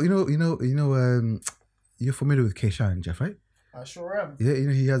 You're familiar with K-Shine, Jeff, right? I sure am.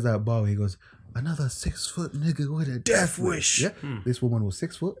 Yeah, he has that bar where he goes, another 6 foot nigga with a death wish. Yeah, this woman was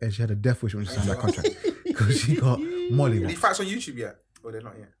 6 foot and she had a death wish when she signed that contract because she got molly. Any fights on YouTube yet? Or they're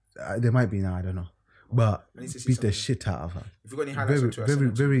not yet? There might be now, I don't know, but I need to see beat the something. shit out of her. If you got any highlights on Twitter,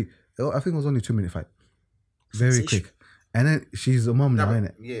 Very. I think it was only a 2-minute fight. Very quick, and then she's a mom now,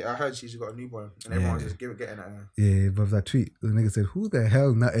 innit? Yeah, I heard she's got a newborn, and everyone's just getting at her. Yeah, but that tweet, the nigga said, "Who the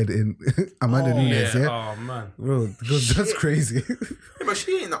hell nutted in Amanda Nunes?" Yeah, Oh man. bro, that's crazy. Yeah, but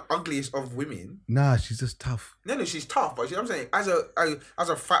she ain't the ugliest of women. Nah, she's just tough. No, she's tough. But I'm saying, as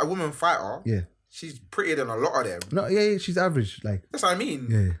a woman fighter, Yeah. she's prettier than a lot of them. No, yeah, she's average, like, That's what I mean.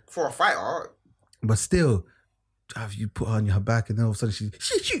 Yeah. For a fighter, but still, have you put her on your back and then all of a sudden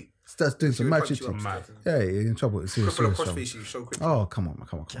she starts doing some will mad punch shit. you up. Mad. Yeah, you're in trouble. Serious cripple trouble. crossface you so quick. Oh, come on.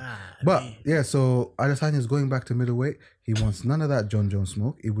 But yeah, so Adesanya is going back to middleweight. He wants none of that John Jones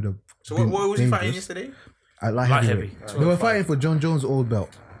smoke. It would have. So what was he fighting yesterday? At light Light heavyweight. heavy. They were fighting for John Jones' old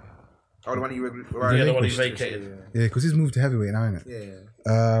belt. Oh, the one you Yeah, the one he vacated. Yeah, because he's moved to heavyweight now, isn't it?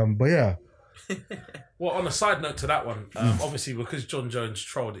 Yeah. But yeah, Well, on a side note to that one, obviously because John Jones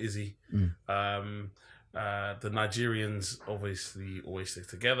trolled Izzy, the Nigerians obviously always stick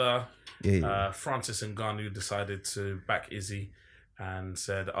together. yeah. Francis Ngannou decided to back Izzy and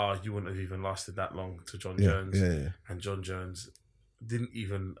said, "Oh, you wouldn't have even lasted that long to John Jones." Yeah. And John Jones didn't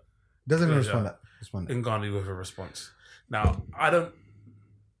even Doesn't Yeah, respond yeah. that. Respond that. Ngannou with a response. Now, I don't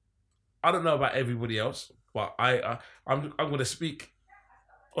know about everybody else, but I'm going to speak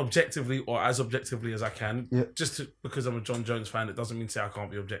objectively or as objectively as I can. Yeah. Because I'm a John Jones fan, it doesn't mean to say I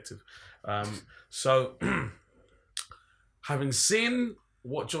can't be objective. So, having seen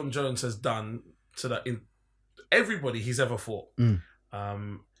what John Jones has done to in everybody he's ever fought,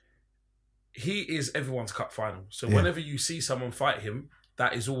 he is everyone's cup final. So whenever you see someone fight him,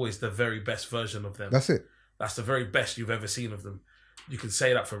 that is always the very best version of them. That's it. That's the very best you've ever seen of them. You can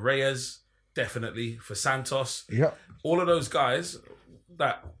say that for Reyes, definitely, for Santos. Yep. All of those guys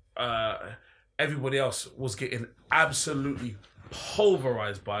that everybody else was getting absolutely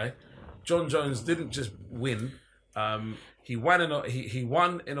pulverized by. John Jones didn't just win. He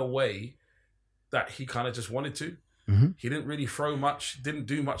won in a way that he kind of just wanted to. Mm-hmm. He didn't really throw much, didn't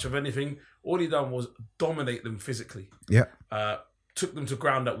do much of anything. All he done was dominate them physically. Yeah. Took them to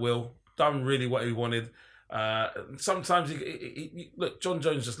ground at will, done really what he wanted. Sometimes he look, John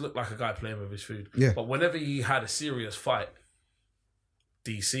Jones just looked like a guy playing with his food. Yeah. But whenever he had a serious fight,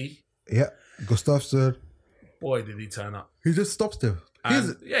 DC, Yeah. Gustafsson. boy, did he turn up. He just stops them.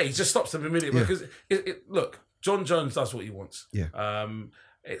 And, he just stops them immediately because look, John Jones does what he wants. Yeah.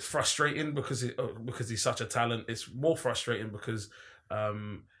 It's frustrating because he's such a talent. It's more frustrating because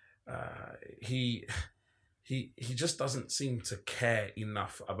he just doesn't seem to care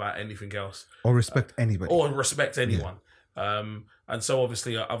enough about anything else or respect anybody or respect anyone. And so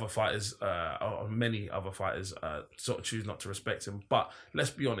obviously other fighters, or many other fighters, sort of choose not to respect him. But let's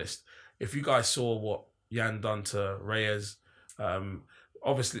be honest, if you guys saw what Yan done to Reyes,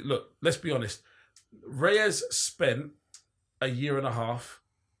 obviously, look, let's be honest, Reyes spent a year and a half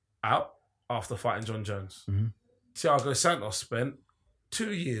out after fighting John Jones. Mm-hmm. Thiago Santos spent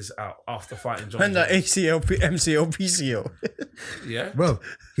 2 years out after fighting John And Jones. the ACL, MCL, PCL. Yeah. Bro,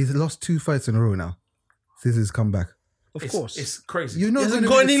 he's lost 2 fights in a row now since his comeback. Of course. It's crazy. You're not He hasn't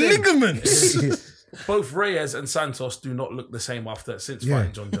gonna got be any the same. ligaments. Both Reyes and Santos do not look the same since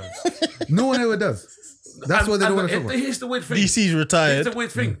fighting John Jones. No one ever does. That's what they don't want to talk about. Here's the weird thing. DC's Here's retired. the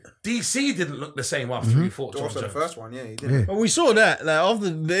weird thing. DC didn't look the same after he fought John Also, Jones. the first one, he did. Yeah. But we saw that. Like, after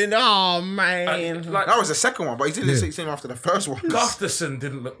then, oh, man. Like That was the second one, but he didn't look the same after the first one. Gustafsson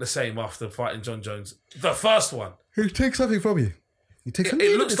didn't look the same after fighting John Jones. The first one. He takes something from you. He takes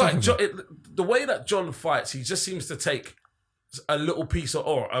It looks like the way that John fights, he just seems to take a little piece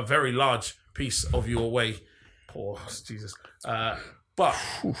or a very large piece of you away. Poor Jesus. But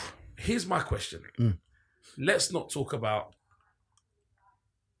here's my question. Let's not talk about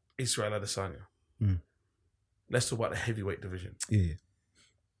Israel Adesanya. Let's talk about the heavyweight division. Yeah.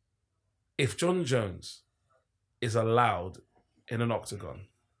 If John Jones is allowed in an octagon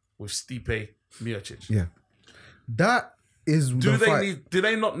with Stipe Miocic, Yeah. That is do the fight.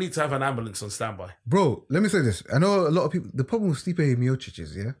 they not need to have an ambulance on standby? Bro, let me say this. I know a lot of people, the problem with Stipe Miocic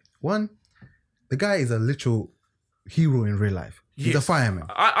is, one, the guy is a literal hero in real life. He's a Yes. fireman.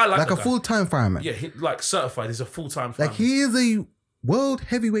 I like Like the a guy. full-time fireman. Yeah, like certified. He's a full-time Like fireman. he is a world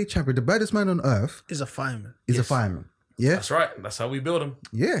heavyweight champion. The baddest man on earth Is a fireman. is a fireman. Yeah? That's right. That's how we build him.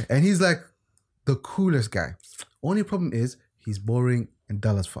 Yeah. And he's like the coolest guy. Only problem is he's boring and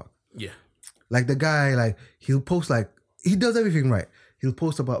dull as fuck. Yeah. Like the guy, like he'll post he does everything right. He'll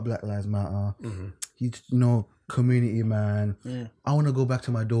post about Black Lives Matter. He's, community man. I want to go back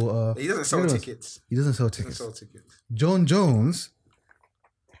to my daughter. He doesn't sell tickets. He doesn't sell He tickets. doesn't sell tickets. John Jones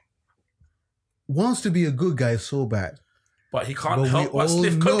wants to be a good guy so bad. But he can't But help but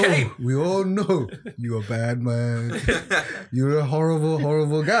sniff cocaine. we all know you're a bad man. You're a horrible,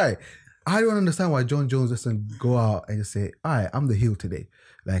 horrible guy. I don't understand why John Jones doesn't go out and just say, all right, I'm the heel today.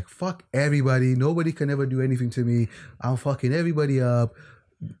 Like, fuck everybody. Nobody can ever do anything to me. I'm fucking everybody up.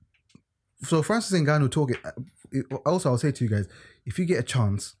 So Francis Ngannou talking. Also, I'll say to you guys, if you get a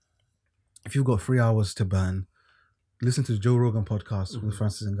chance, if you've got 3 hours to burn, listen to the Joe Rogan podcast with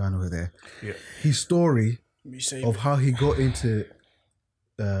Francis Ngannou over there. Yeah. His story of how he got into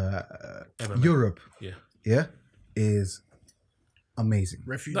Europe, is amazing.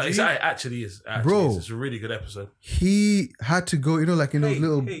 Refugee. No, it actually is. Bro. It's a really good episode. He had to go, like in those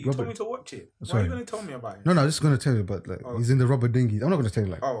little you rubber. told me to watch it. Why Sorry. are you going to tell me about it? No, I'm just gonna tell you, but he's in the rubber dinghies. I'm not gonna tell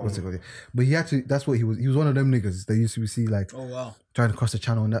you what's it called. But he had to. That's what he was. He was one of them niggas that used to see Oh, wow. trying to cross the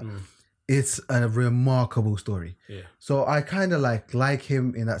channel and that. It's a remarkable story. Yeah. So I kind of like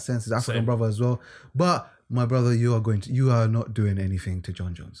him in that sense, his African Same. brother as well. But my brother, you are not doing anything to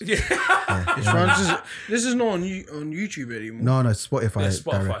John Jones. Yeah. This is not on YouTube anymore. No, it's Spotify, It's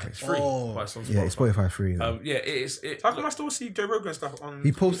Spotify. directly. It's free. Oh. But it's on Spotify. Yeah, it's Spotify free. though. How come I still see Joe Rogan stuff on?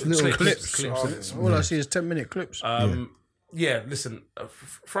 He posts little clips. All I see is 10-minute clips. Yeah, listen,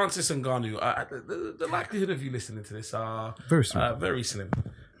 Francis Ngannou, the likelihood of you listening to this are Very slim. very slim.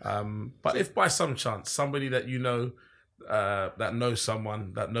 But if by some chance somebody that you know that knows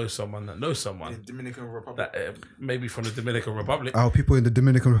someone that knows someone that knows someone Dominican Republic. that maybe from the Dominican Republic, Our people in the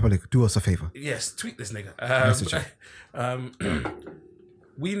Dominican Republic, do us a favor. yes, tweet this nigga. Message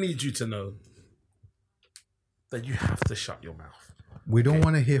We need you to know that you have to shut your mouth. We don't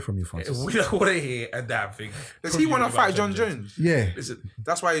want to hear from you, Francis. We don't want to hear a damn thing. Does from he you want to about fight John Jones? Yeah. Listen,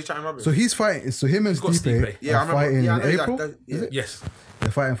 That's why he's chatting rubbish. So he's fighting. So him and got Stipe Stipe. Yeah, I are remember. fighting Yeah, I in know that- April. that- yeah. yes. They're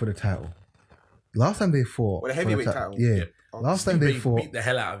fighting for the title. Last time they fought, Well, the for heavyweight title. Yeah. Yeah. Last time they Stipe fought, beat the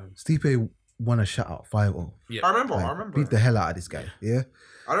hell out of him. Stipe won a shutout 5-0. Yeah. I remember. Beat the hell out of this guy. Yeah.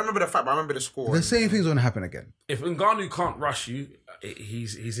 I don't remember the fact, but I remember the score. The same thing's gonna happen again. If Ngannou can't rush you,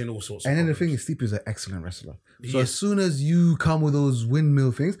 he's in all sorts. And of then the thing problems. is, Stipe is an excellent wrestler. So He as is. soon as you come with those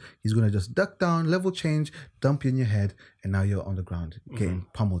windmill things, he's gonna just duck down, level change, dump you in your head, and now you're on the ground getting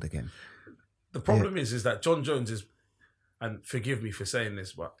pummeled again. The problem is that John Jones is, and forgive me for saying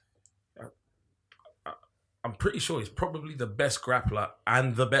this, but I'm pretty sure he's probably the best grappler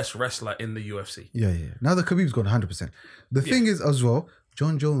and the best wrestler in the UFC. Yeah. Now the Khabib's gone 100%. The thing is as well,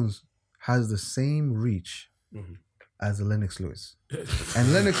 John Jones has the same reach as Lennox Lewis.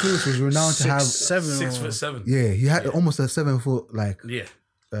 And Lennox Lewis was renowned to have 6'7". Yeah, he had almost a 7 foot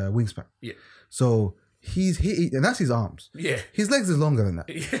wingspan. Yeah. So and that's his arms. Yeah. His legs is longer than that.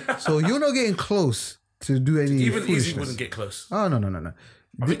 Yeah. So you're not getting close to do any Even Izzy foolishness. wouldn't get close. Oh no.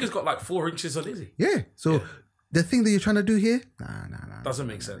 I think he's got like 4 inches on Izzy. Yeah. So the thing that you're trying to do here, nah. Doesn't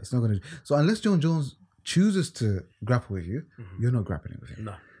make sense. It's not gonna. So unless John Jones chooses to grapple with you, you're not grappling with him.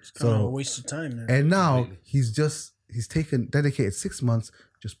 No. It's kind of a waste of time. Then. And now he's taken dedicated 6 months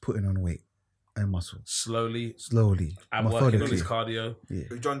just putting on weight and muscle Slowly. and And working on methodically. his cardio. Yeah.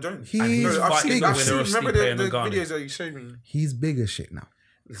 With John Jones. He's I've seen. big as shit. Remember the Stipe and videos that you showed me. He's big as shit now.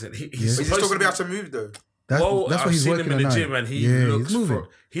 Listen, Yeah. Is he still supposed gonna be to able to move though? That's well, what I've he's seen working him in the on gym, now. and he he's moving.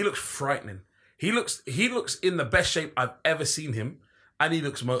 looks frightening. He looks in the best shape I've ever seen him, and he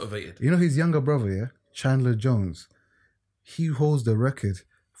looks motivated. You know his younger brother, yeah, Chandler Jones. He holds the record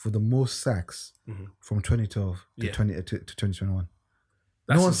for the most sacks from 2012 to 2021.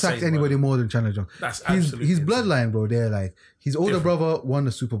 That's no one insane, sacked anybody bro. more than Chandler Jones. That's his absolutely insane. bloodline, bro. They're like his older brother won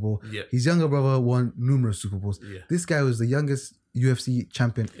the Super Bowl. Yeah. His younger brother won numerous Super Bowls. Yeah. This guy was the youngest UFC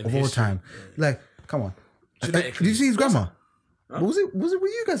champion of all history. time. Like, come on. Genetically. Did you see his grandma? Was it with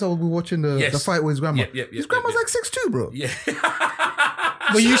you guys? Or were we watching the fight with his grandma? His grandma's like 6'2", bro. Yeah.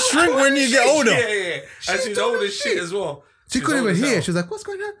 But you shrink when you get older. Yeah. And she's tall old as as shit as well. She She's couldn't old even as hear. hell. She was like, "What's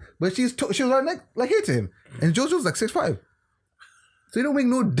going on?" But she was right like here to him, and Jojo was like 6'5". So it don't make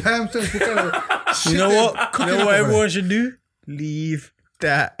no damn sense. To kind of You know what? You know what everyone should do? Leave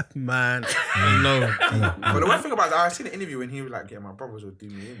that man alone. But the one thing about that, I seen an interview when he was like, "Yeah, my brothers will do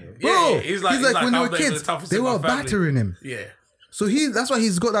me in there." Bro, Yeah, he's like when they I'm were the kids, toughest they in my were family. battering him. Yeah. So that's why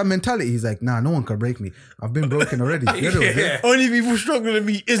he's got that mentality. He's like, nah, no one can break me. I've been broken already. You know what I'm saying? Only people struggling with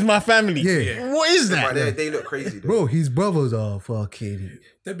me is my family. Yeah. What is But that? they look crazy, though. Bro, his brothers are fucking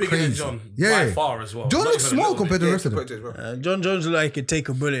They're bigger than crazy. John Yeah. by far as well. John Not looks even a small little compared to the Yeah, rest of them. put it as well. John Jones look like he could take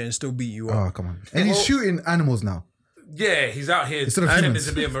a bullet and still beat you up. Oh, come on. And he's shooting animals now. Yeah, he's out here Instead of pretending humans.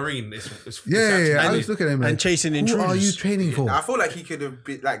 to be a marine. It's Yeah. I actually- was looking at him like, and chasing who intruders. are you training for? I feel like he could have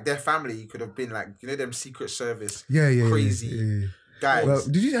been like their family. He could have been like them Secret Service, Yeah. crazy Yeah. guys. Well,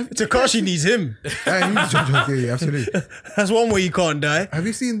 did you have Takashi needs him. Yeah, he needs John Jones. Yeah, absolutely. That's one way you can't die. Have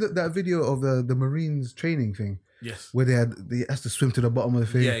you seen that video of the Marines training thing? Yes. Where they has to swim to the bottom of the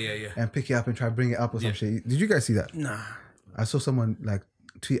thing, Yeah. and pick it up and try to bring it up or some shit. Did you guys see that? Nah. I saw someone like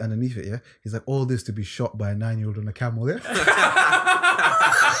tweet underneath it. Yeah, he's like, all this to be shot by a 9-year-old on a camel. Yeah,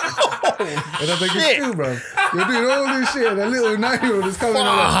 and I'm like, it's true, bro. You're doing all this shit, and a little 9-year-old is coming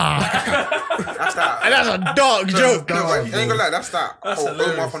along. That's that. And that's a dark joke. No, but ain't gonna lie, that's that.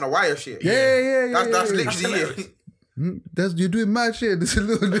 Omar from the Wire shit. Yeah. That's yeah. literally it. You're doing mad shit. This is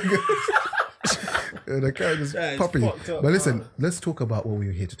little nigga. And the guy just That is popping. fucked up, But listen, let's talk about what we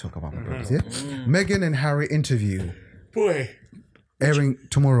were here to talk about, my brothers. Yeah, Meghan and Harry interview Boy. airing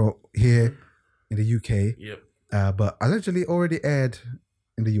tomorrow here in the UK, Yep. but allegedly already aired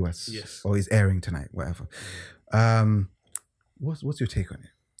in the US. Yes. Or is airing tonight, whatever. What's your take on it?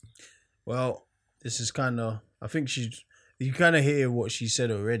 Well, this is kind of. I think you kind of hear what she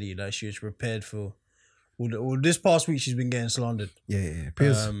said already. Like she was prepared for. Well, this past week she's been getting slandered. Yeah.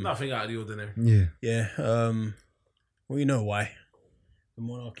 Piers, Nothing out of the ordinary. yeah. Yeah. Well, you know why? The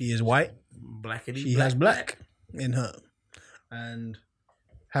monarchy is white. Blackity. She has black in her, and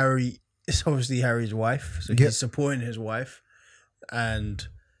Harry is obviously Harry's wife, so Yep. he's supporting his wife. And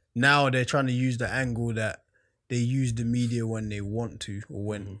now they're trying to use the angle that they use the media when they want to, or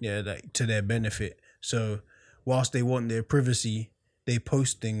when like to their benefit. So whilst they want their privacy, they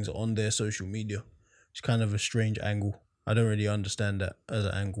post things on their social media. It's kind of a strange angle. I don't really understand that as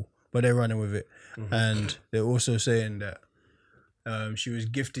an angle, but they're running with it. And they're also saying that she was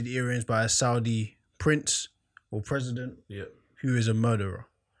gifted earrings by a Saudi prince or president Yep. who is a murderer.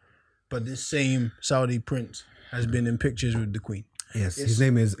 But this same Saudi prince has been in pictures with the Queen. Yes, his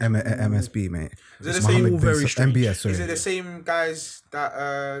name is MSB, mate. Is it the It's same- Mohammed All bin very strange. MBS, sorry. Is it the same guys that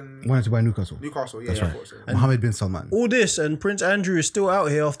Wanted to buy Newcastle. Newcastle? Yeah, That's I right. thought so. Mohammed bin Salman. All this, and Prince Andrew is still out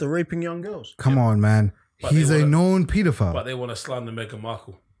here after raping young girls. Come on, man. But He's they a wanna- known pedophile. But they want to slander Meghan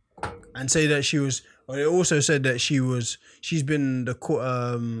Markle. And say that she was. Or they also said that she's been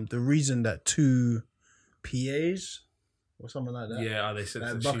the reason that 2 PAs or something like that. Yeah, they said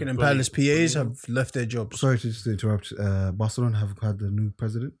That that Buckingham she Palace bullied- PAs have left their jobs. Sorry to just interrupt. Barcelona have had the new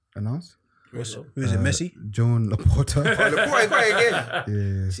president announced. Who is it? Messi? Joan Laporta. Oh, the boy got it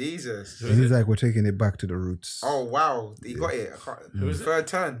again. Yeah. Jesus. And he's like, we're taking it back to the roots. Oh wow, he got it. I can't- Third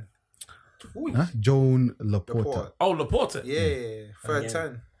turn. Joan Laporta. Oh, Laporta. Yeah, third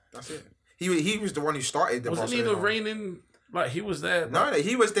turn. That's it. He was the one who started the Wasn't he the reigning? Like he was there. No,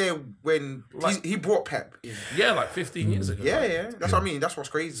 he was there when he brought Pep in. Yeah, like 15 years ago. Yeah. That's what I mean. That's what's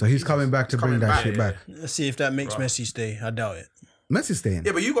crazy. So he's coming back to bring that shit back. Let's see if that makes Messi stay. I doubt it. Messi's staying.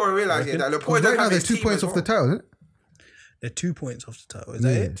 Yeah, but you gotta realize that Laporta Right now they're 2 points off the title, isn't it? They're 2 points off the title. Is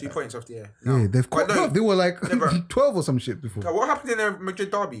that it? 2 points off the air. Yeah, they've caught no. up. They were like 12 or some shit before. What happened in the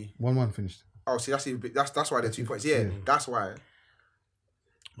Madrid derby? 1-1 finished. Oh, see, that's why they're 2 points. Yeah, that's why.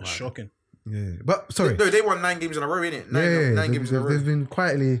 That's shocking. Yeah, but sorry. No, they won 9 games in a row, innit? Nine games in a row. They've been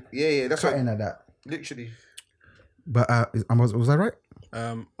quietly that's cutting at that. Literally. But was I right?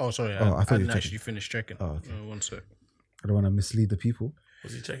 Sorry. I thought I you didn't checked. actually finish checking. Oh, okay. 1 sec. I don't want to mislead the people.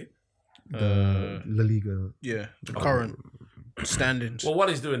 Was he checking? The La Liga. Yeah, the current standings. Well, what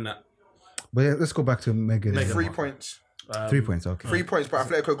is doing that? But yeah, let's go back to Megan. 3 points. 3 points, okay. 3 points, but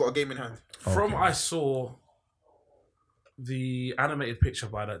Atletico got a game in hand. From I saw the animated picture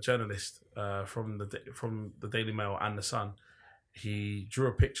by that journalist from the Daily Mail and the Sun. He drew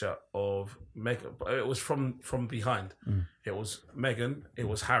a picture of Meghan, but it was from behind. It was Meghan, it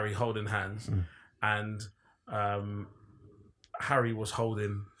was Harry holding hands, and Harry was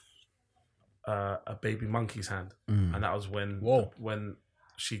holding a baby monkey's hand, and that was when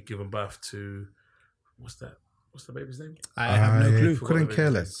she'd given birth to what's the baby's name? I have no clue. Couldn't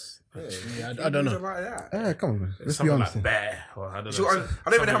care less. Yeah, I don't know. Like that. Come on, man. Let's be Something honest. like Bear, or I don't know. So, I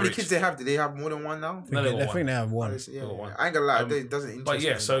don't even know how many rich. kids they have. Do they have more than one now? No, they got I one. think they have one. Yeah, one. I ain't gonna lie, it doesn't interest But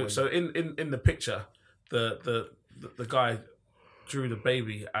yeah, me. so in the picture, the guy drew the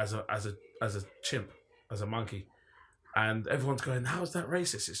baby as a chimp, as a monkey, and everyone's going, "How is that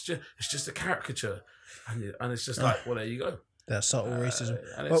racist? It's just a caricature," and it's just like, well, there you go. That subtle racism.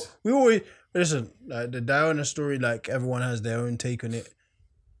 And Well, it's, we always listen. Like the Diana story, like everyone has their own take on it.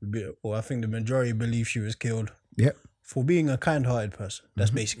 Well, I think the majority believe she was killed Yep. for being a kind-hearted person.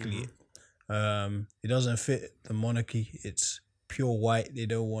 That's basically it. It doesn't fit the monarchy. It's pure white. They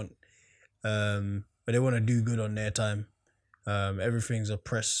don't want, but they want to do good on their time. Everything's a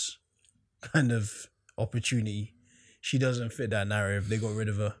press kind of opportunity. She doesn't fit that narrative. They got rid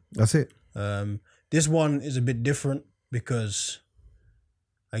of her. That's it. This one is a bit different because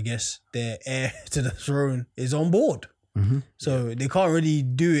I guess their heir to the throne is on board. So they can't really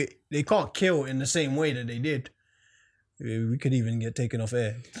do it. They can't kill in the same way that they did. We could even get taken off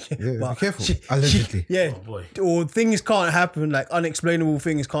air. Yeah, be careful. Allegedly. Yeah. oh boy. Or things can't happen, like unexplainable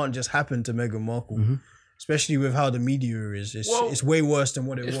things can't just happen to Meghan Markle. Especially with how the media is. It's way worse than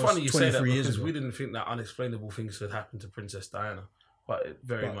what it was It's funny you say that 23 years because ago. we didn't think that unexplainable things could happen to Princess Diana, but it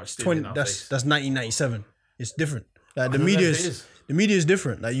very much did in our that's face. 1997. It's different. Like the don't know if media it is is. the media is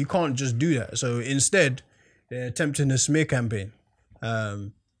different. Like you can't just do that. So instead, they're attempting a smear campaign,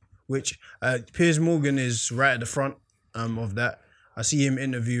 which Piers Morgan is right at the front of that. I see him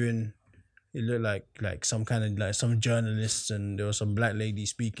interviewing. It looked like some kind of like some journalists, and there was some black lady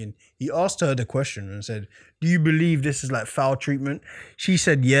speaking. He asked her the question and said, "Do you believe this is like foul treatment?" She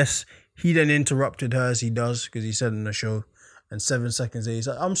said yes. He then interrupted her as he does because he said in the show, and 7 seconds later, he's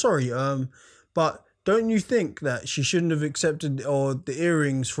like, "I'm sorry, but don't you think that she shouldn't have accepted the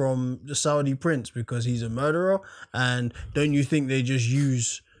earrings from the Saudi prince because he's a murderer? And don't you think they just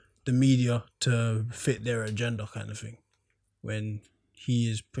use the media to fit their agenda kind of thing when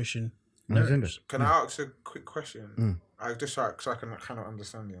he is pushing narratives?" Can I ask a quick question? I just so I can kind of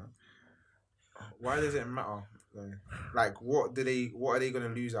understand you. Why does it matter? Like, what are they going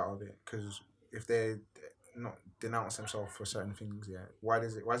to lose out of it? Because if they not denounce themselves for certain things, why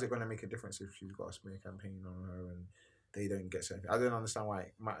is it going to make a difference if she's got a smear campaign on her and they don't get certain? I don't understand why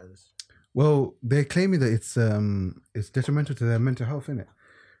it matters. Well, they're claiming that it's detrimental to their mental health, innit?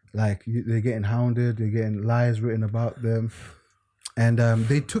 Like they're getting hounded, they're getting lies written about them, and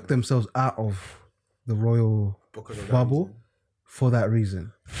they took themselves out of the royal bubble for that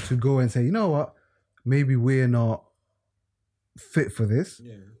reason, to go and say, you know what, maybe we're not fit for this.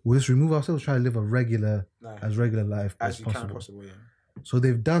 We'll just remove ourselves, try to live a regular life as you possible. can possible. So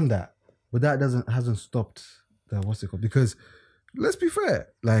they've done that, but that hasn't stopped the what's it called? Because let's be fair,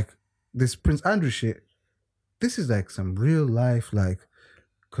 like this Prince Andrew shit, this is like some real life like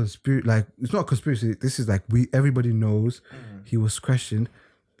conspiracy. Like it's not a conspiracy. This is like everybody knows he was questioned.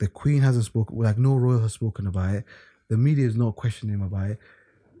 The Queen hasn't spoken. Like no royal has spoken about it. The media is not questioning him about it.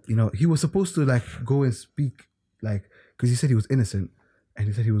 You know, he was supposed to like go and speak, like, because he said he was innocent, and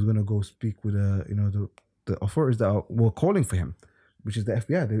he said he was gonna go speak with the authorities that were calling for him, which is the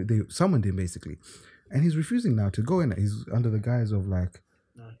FBI. They summoned him basically, and he's refusing now to go in. He's under the guise of like,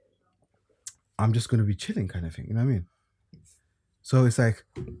 I'm just gonna be chilling kind of thing. You know what I mean? So it's like,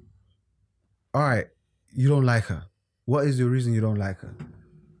 all right, you don't like her. What is the reason you don't like her?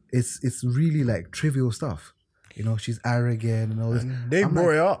 It's really like trivial stuff. You know, she's arrogant and all this. And they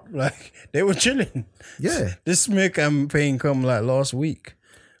brought it up. Like, they were chilling. Yeah. This smear campaign come like last week.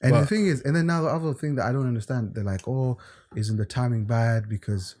 And the thing is, and then now the other thing that I don't understand, they're like, oh, isn't the timing bad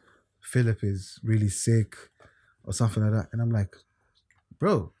because Philip is really sick or something like that? And I'm like,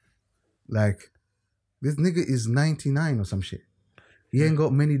 bro, like, this nigga is 99 or some shit. He ain't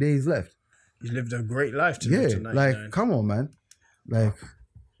got many days left. He's lived a great life to live to 99. Like, come on, man. Like,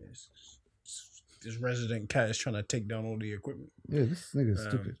 this resident cat is trying to take down all the equipment. yeah, this nigga's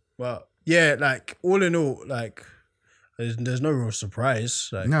stupid. But yeah, like, all in all, like, there's no real surprise.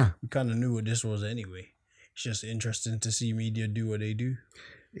 Like, we kind of knew what this was anyway. It's just interesting to see media do what they do.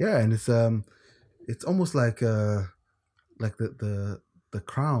 Yeah, and it's almost like the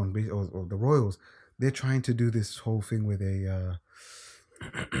crown or the royals. They're trying to do this whole thing with a.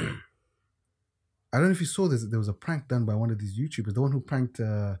 I don't know if you saw this. There was a prank done by one of these YouTubers, the one who pranked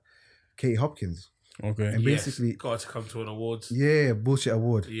Katie Hopkins. Okay. And basically got her to come to an awards. Yeah, bullshit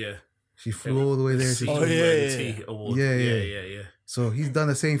award. Yeah. She flew all the way there. Award. Yeah. So he's done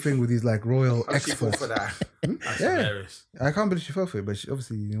the same thing with these like royal How she fall experts. for that? That's hilarious. I can't believe she fell for it, but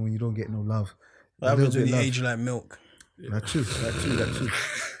obviously, you know, when you don't get no love, That happens when you age like milk. That's true.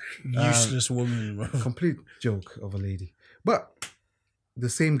 Useless woman, bro. Complete joke of a lady. But the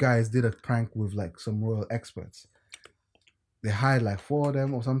same guys did a prank with like some royal experts. They hired like 4 of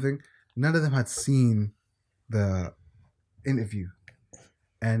them or something. None of them had seen the interview.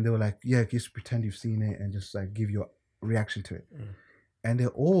 And they were like, yeah, just pretend you've seen it and just like give your reaction to it. And they're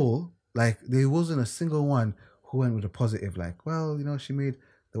all like, there wasn't a single one who went with a positive, like, well, you know,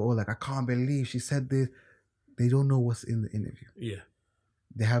 they're all like, I can't believe she said this. They don't know what's in the interview. Yeah.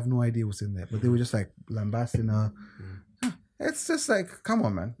 They have no idea what's in there. But they were just like lambasting her. It's just like, come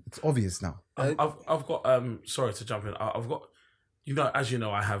on, man. It's obvious now. I've got, sorry to jump in. I've got, you know, as you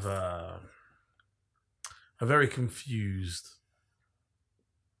know, I have a very confused,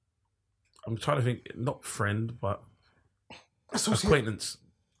 I'm trying to think, not friend, but acquaintance.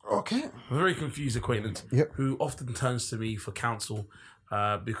 Okay. A very confused acquaintance Yep. who often turns to me for counsel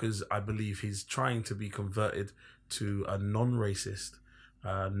because I believe he's trying to be converted to a non-racist,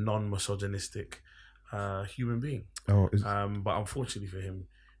 non-misogynistic human being. Oh, but unfortunately for him,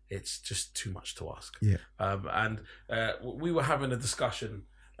 it's just too much to ask. Yeah. And we were having a discussion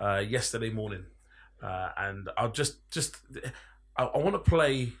yesterday morning, and I'll I want to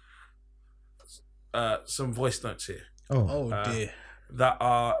play some voice notes here. Oh dear. That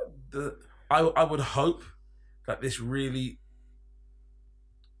are I would hope that this really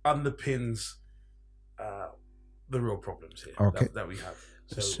underpins the real problems here that we have.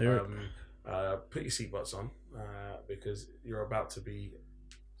 So put your seatbelts on because you're about to be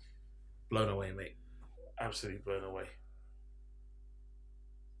blown away, mate. Absolutely blown away.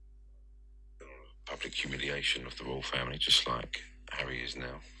 Public humiliation of the royal family, just like Harry is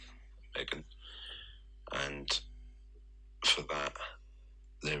now, Meghan. And for that,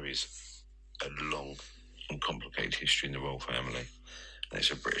 there is a long and complicated history in the royal family. And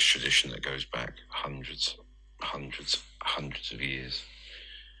it's a British tradition that goes back hundreds of years.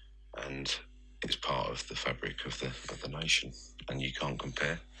 And it's part of the fabric of the nation. And you can't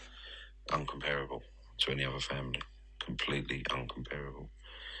compare. Uncomparable to any other family. Completely uncomparable.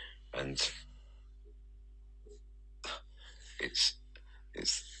 And it's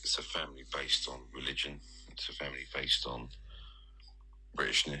a family based on religion. It's a family based on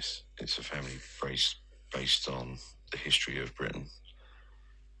Britishness. It's a family based on the history of Britain.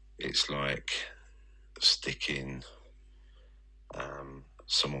 It's like sticking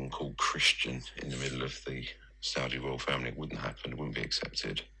someone called Christian in the middle of the Saudi royal family. It wouldn't happen. It wouldn't be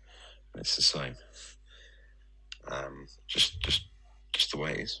accepted. And it's the same. Just the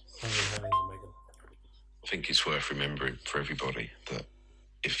way it is. I think it's worth remembering for everybody that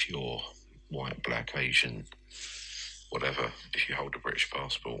if you're white, black, Asian, whatever, if you hold a British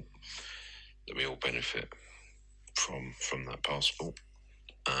passport, that we all benefit from that passport.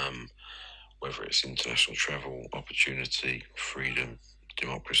 Whether it's international travel, opportunity, freedom,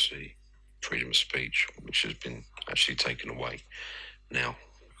 democracy, freedom of speech, which has been actually taken away now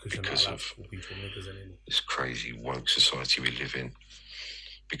because of this crazy woke society we live in.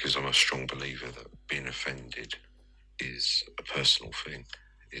 Because I'm a strong believer that being offended is a personal thing.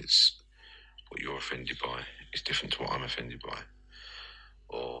 It's what you're offended by is different to what I'm offended by,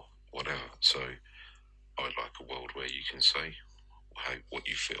 or whatever. So I would like a world where you can say what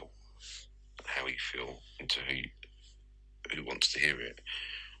you feel, how you feel, and to who wants to hear it,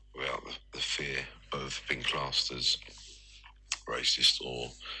 without the fear of being classed as racist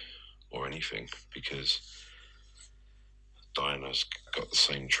or or anything, because Diana's got the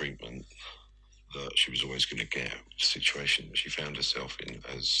same treatment that she was always going to get. The situation that she found herself in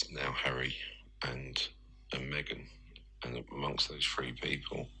as now Harry and Meghan, and amongst those three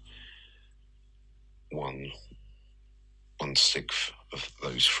people, 1/6 of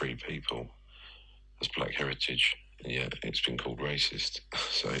those three people has black heritage, and yet it's been called racist.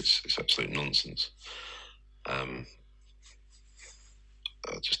 So it's absolute nonsense. I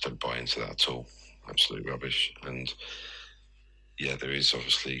just don't buy into that at all. Absolute rubbish. And yeah, there is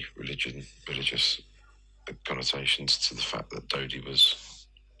obviously religious connotations to the fact that Dodi was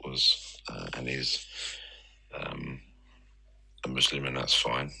and is a Muslim, and that's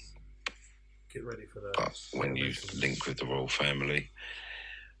fine. Get ready for that. But when you link with the royal family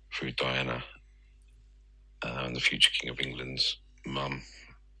through Diana and the future King of England's mum,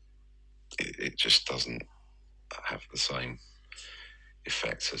 it just doesn't have the same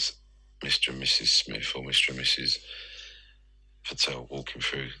effect as Mr. and Mrs. Smith or Mr. and Mrs. Patel walking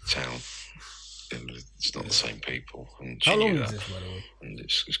through town. It's not the same people. And how long is this, by the way? And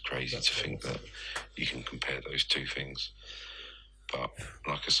it's crazy to think that you can compare those two things. But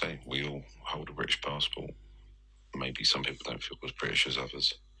like I say, we all hold a British passport. Maybe some people don't feel as British as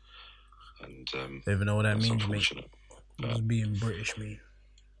others. And don't even know what that means, mate. What does being British mean?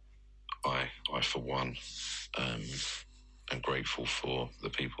 I for one, am grateful for the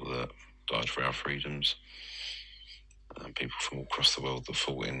people that died for our freedoms. People from all across the world that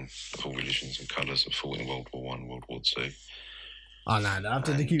fought in, of all religions and colours, that fought in World War I, World War II. Oh, nah, I have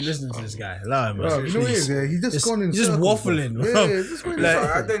to keep listening to this guy. Allow him, bro. You know what he is, yeah? He's just gone in He's just circles, waffling, bro.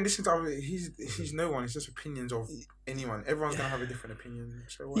 I don't listen to him. He's no one. It's just opinions of anyone. Everyone's going to have a different opinion.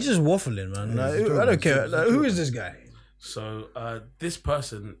 So he's just waffling, man. Like, I don't care. Like, who is this guy? So this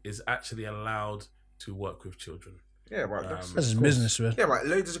person is actually allowed to work with children. Yeah, but that's his business, man. Yeah, but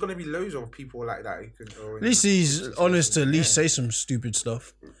there's going to be loads of people like that. At least he's honest to at least say some stupid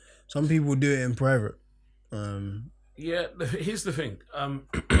stuff. Some people do it in private. Yeah, here's the thing.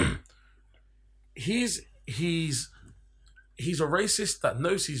 He's a racist that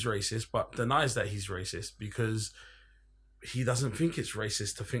knows he's racist, but denies that he's racist because he doesn't think it's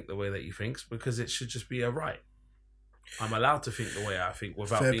racist to think the way that he thinks, because it should just be a right. I'm allowed to think the way I think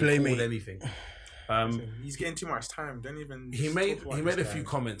without being called anything. He's getting too much time. Don't even. He made a few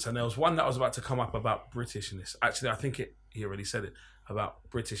comments, and there was one that was about to come up about Britishness. Actually, I think he already said it about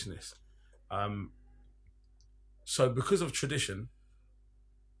Britishness. So because of tradition,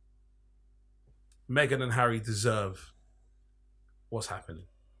 Meghan and Harry deserve what's happening.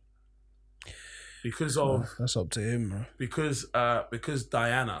 Because of that's up to him, bro. Because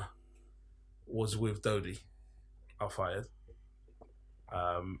Diana was with Dodi Al-Fayed.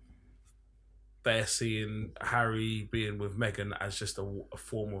 They're seeing Harry being with Meghan as just a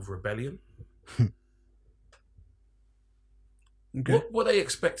form of rebellion. Okay. What are they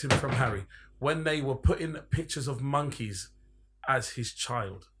expecting from Harry when they were putting pictures of monkeys as his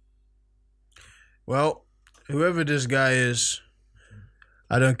child? Well, whoever this guy is,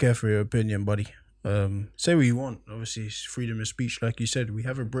 I don't care for your opinion, buddy. Say what you want. Obviously, it's freedom of speech. Like you said, we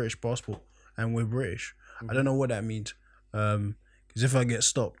have a British passport and we're British. I don't know what that means. Because if I get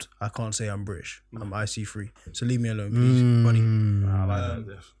stopped, I can't say I'm British. I'm IC free. So leave me alone, please, buddy.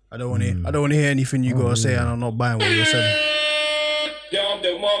 I don't want to hear anything you gotta say, and I'm not buying what you're saying.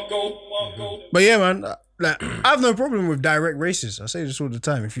 But yeah, man, like I have no problem with direct racism. I say this all the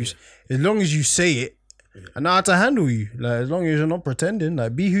time. As long as you say it, I know how to handle you. Like as long as you're not pretending,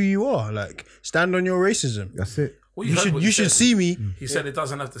 like be who you are. Like stand on your racism. That's it. Well, you should see me. He said it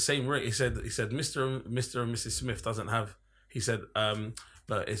doesn't have the same rate. He said Mr. and Mrs. Smith doesn't have. He said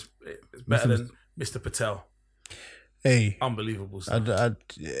that it's better than Mr. Patel. Hey, unbelievable stuff.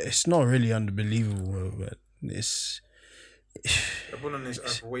 It's not really unbelievable, but it's. I've been on this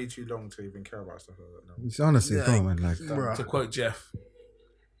earth for way too long to even care about stuff like that now. It's honestly, man. Like, to quote Jeff,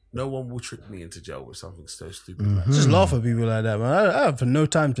 no one will trick me into jail with something so stupid. Just laugh at people like that, man. I have no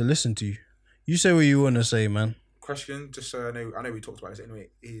time to listen to you. You say what you want to say, man. Question, just so I know we talked about this anyway.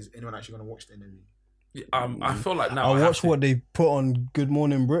 Is anyone actually going to watch the interview? Yeah, I feel like now I watch what they put on Good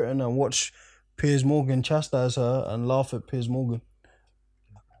Morning Britain and watch Piers Morgan chastise her and laugh at Piers Morgan.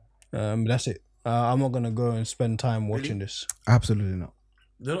 That's it. I'm not gonna go and spend time watching this. Absolutely not.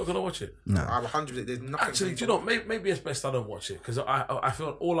 They're not gonna watch it. No, I'm 100%. There's nothing. Actually, do you know? Maybe it's best I don't watch it because I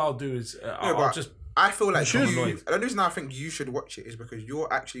feel all I'll do is I'll just. I feel like the only reason I think you should watch it is because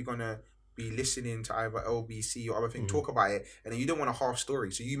you're actually gonna be listening to either LBC or other thing talk about it, and then you don't want a half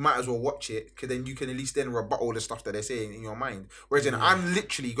story, so you might as well watch it, because then you can at least then rebut all the stuff that they're saying in your mind. Whereas then I'm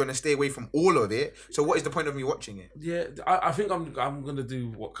literally going to stay away from all of it. So what is the point of me watching it? Yeah, I think I'm going to do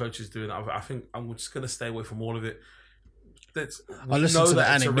what Coach is doing. I think I'm just going to stay away from all of it. I listen to the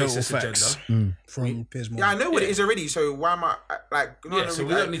anecdotal facts from Piers Morgan. Yeah, I know what it is already. So why am I like? So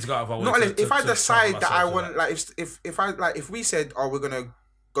we don't need to go out of our way. Not if I decide that I want, like, if we said, oh, we're gonna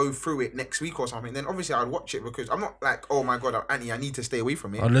go through it next week or something, then obviously I'd watch it, because I'm not like, oh my god, I need to stay away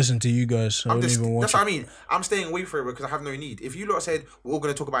from it. I listen to you guys. I don't even watch that's what I mean. I'm staying away from it because I have no need. If you lot said we're all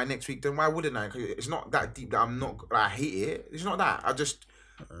gonna talk about it next week, then why wouldn't I? Because it's not that deep that I'm not. I hate it. It's not that.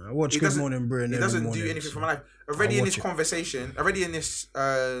 I watch Good Morning Britain. It doesn't do anything for my life. Already in this conversation, already in this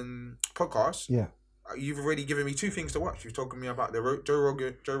podcast, you've already given me 2 things to watch. You've talked to me about the Joe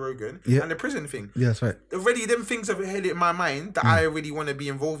Rogan and the prison thing. Yeah, that's right. Already them things have had it in my mind that I really want to be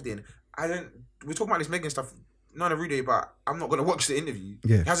involved in. We're talking about this Megan stuff, not every day, but I'm not going to watch the interview.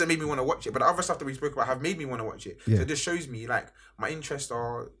 Yeah. It hasn't made me want to watch it, but the other stuff that we spoke about have made me want to watch it. Yeah. So it just shows me, like, my interests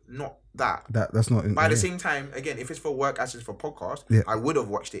are not that. That's not... But at the same time, again, if it's for work as it's for podcast, I would have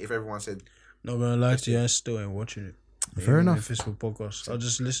watched it if everyone said... Not going to lie to you, I still ain't watching it. Fair enough. If it's for podcast, I'll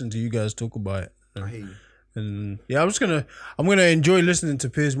just listen to you guys talk about it. I hear you. And yeah, I'm gonna enjoy listening to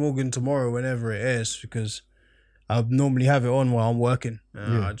Piers Morgan tomorrow whenever it airs, because I normally have it on while I'm working.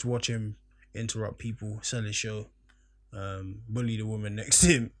 I just watch him interrupt people, sell his show, bully the woman next to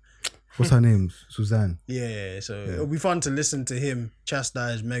him. What's her name? Suzanne. Yeah, so it'll be fun to listen to him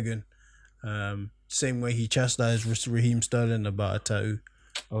chastise Megan, same way he chastised Raheem Sterling about a tattoo.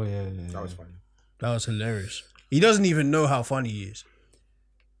 Oh yeah. That was funny. That was hilarious. He doesn't even know how funny he is.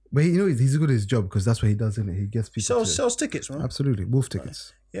 But he's good at his job, because that's what he does, isn't it? He gets people sells tickets, man. Absolutely, Wolf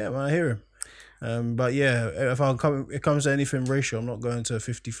tickets. Yeah, man, I hear him. But yeah, if it comes to anything racial, I'm not going to a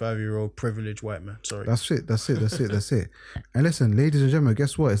 55-year-old privileged white man. Sorry. That's it. And listen, ladies and gentlemen,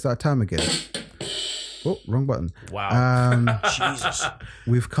 guess what? It's that time again. Oh, wrong button. Wow. Jesus.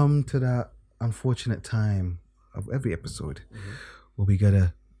 We've come to that unfortunate time of every episode where we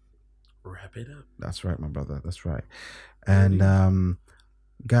gotta wrap it up. That's right, my brother. That's right. And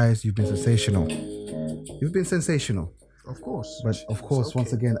guys, you've been sensational. Of course. But of course,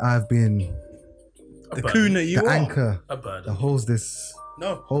 once again, I've been the coon that you the are. Anchor that holds this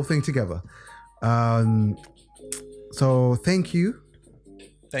whole thing together. So thank you.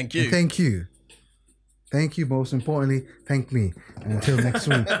 Thank you. Thank you. Thank you. Most importantly, thank me. And until next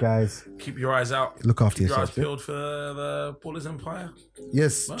week, guys. Keep your eyes out. Look after yourself. yourself. Keep your eyes peeled for the Ballers Empire.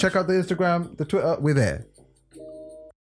 Yes. Check out the Instagram, the Twitter. We're there.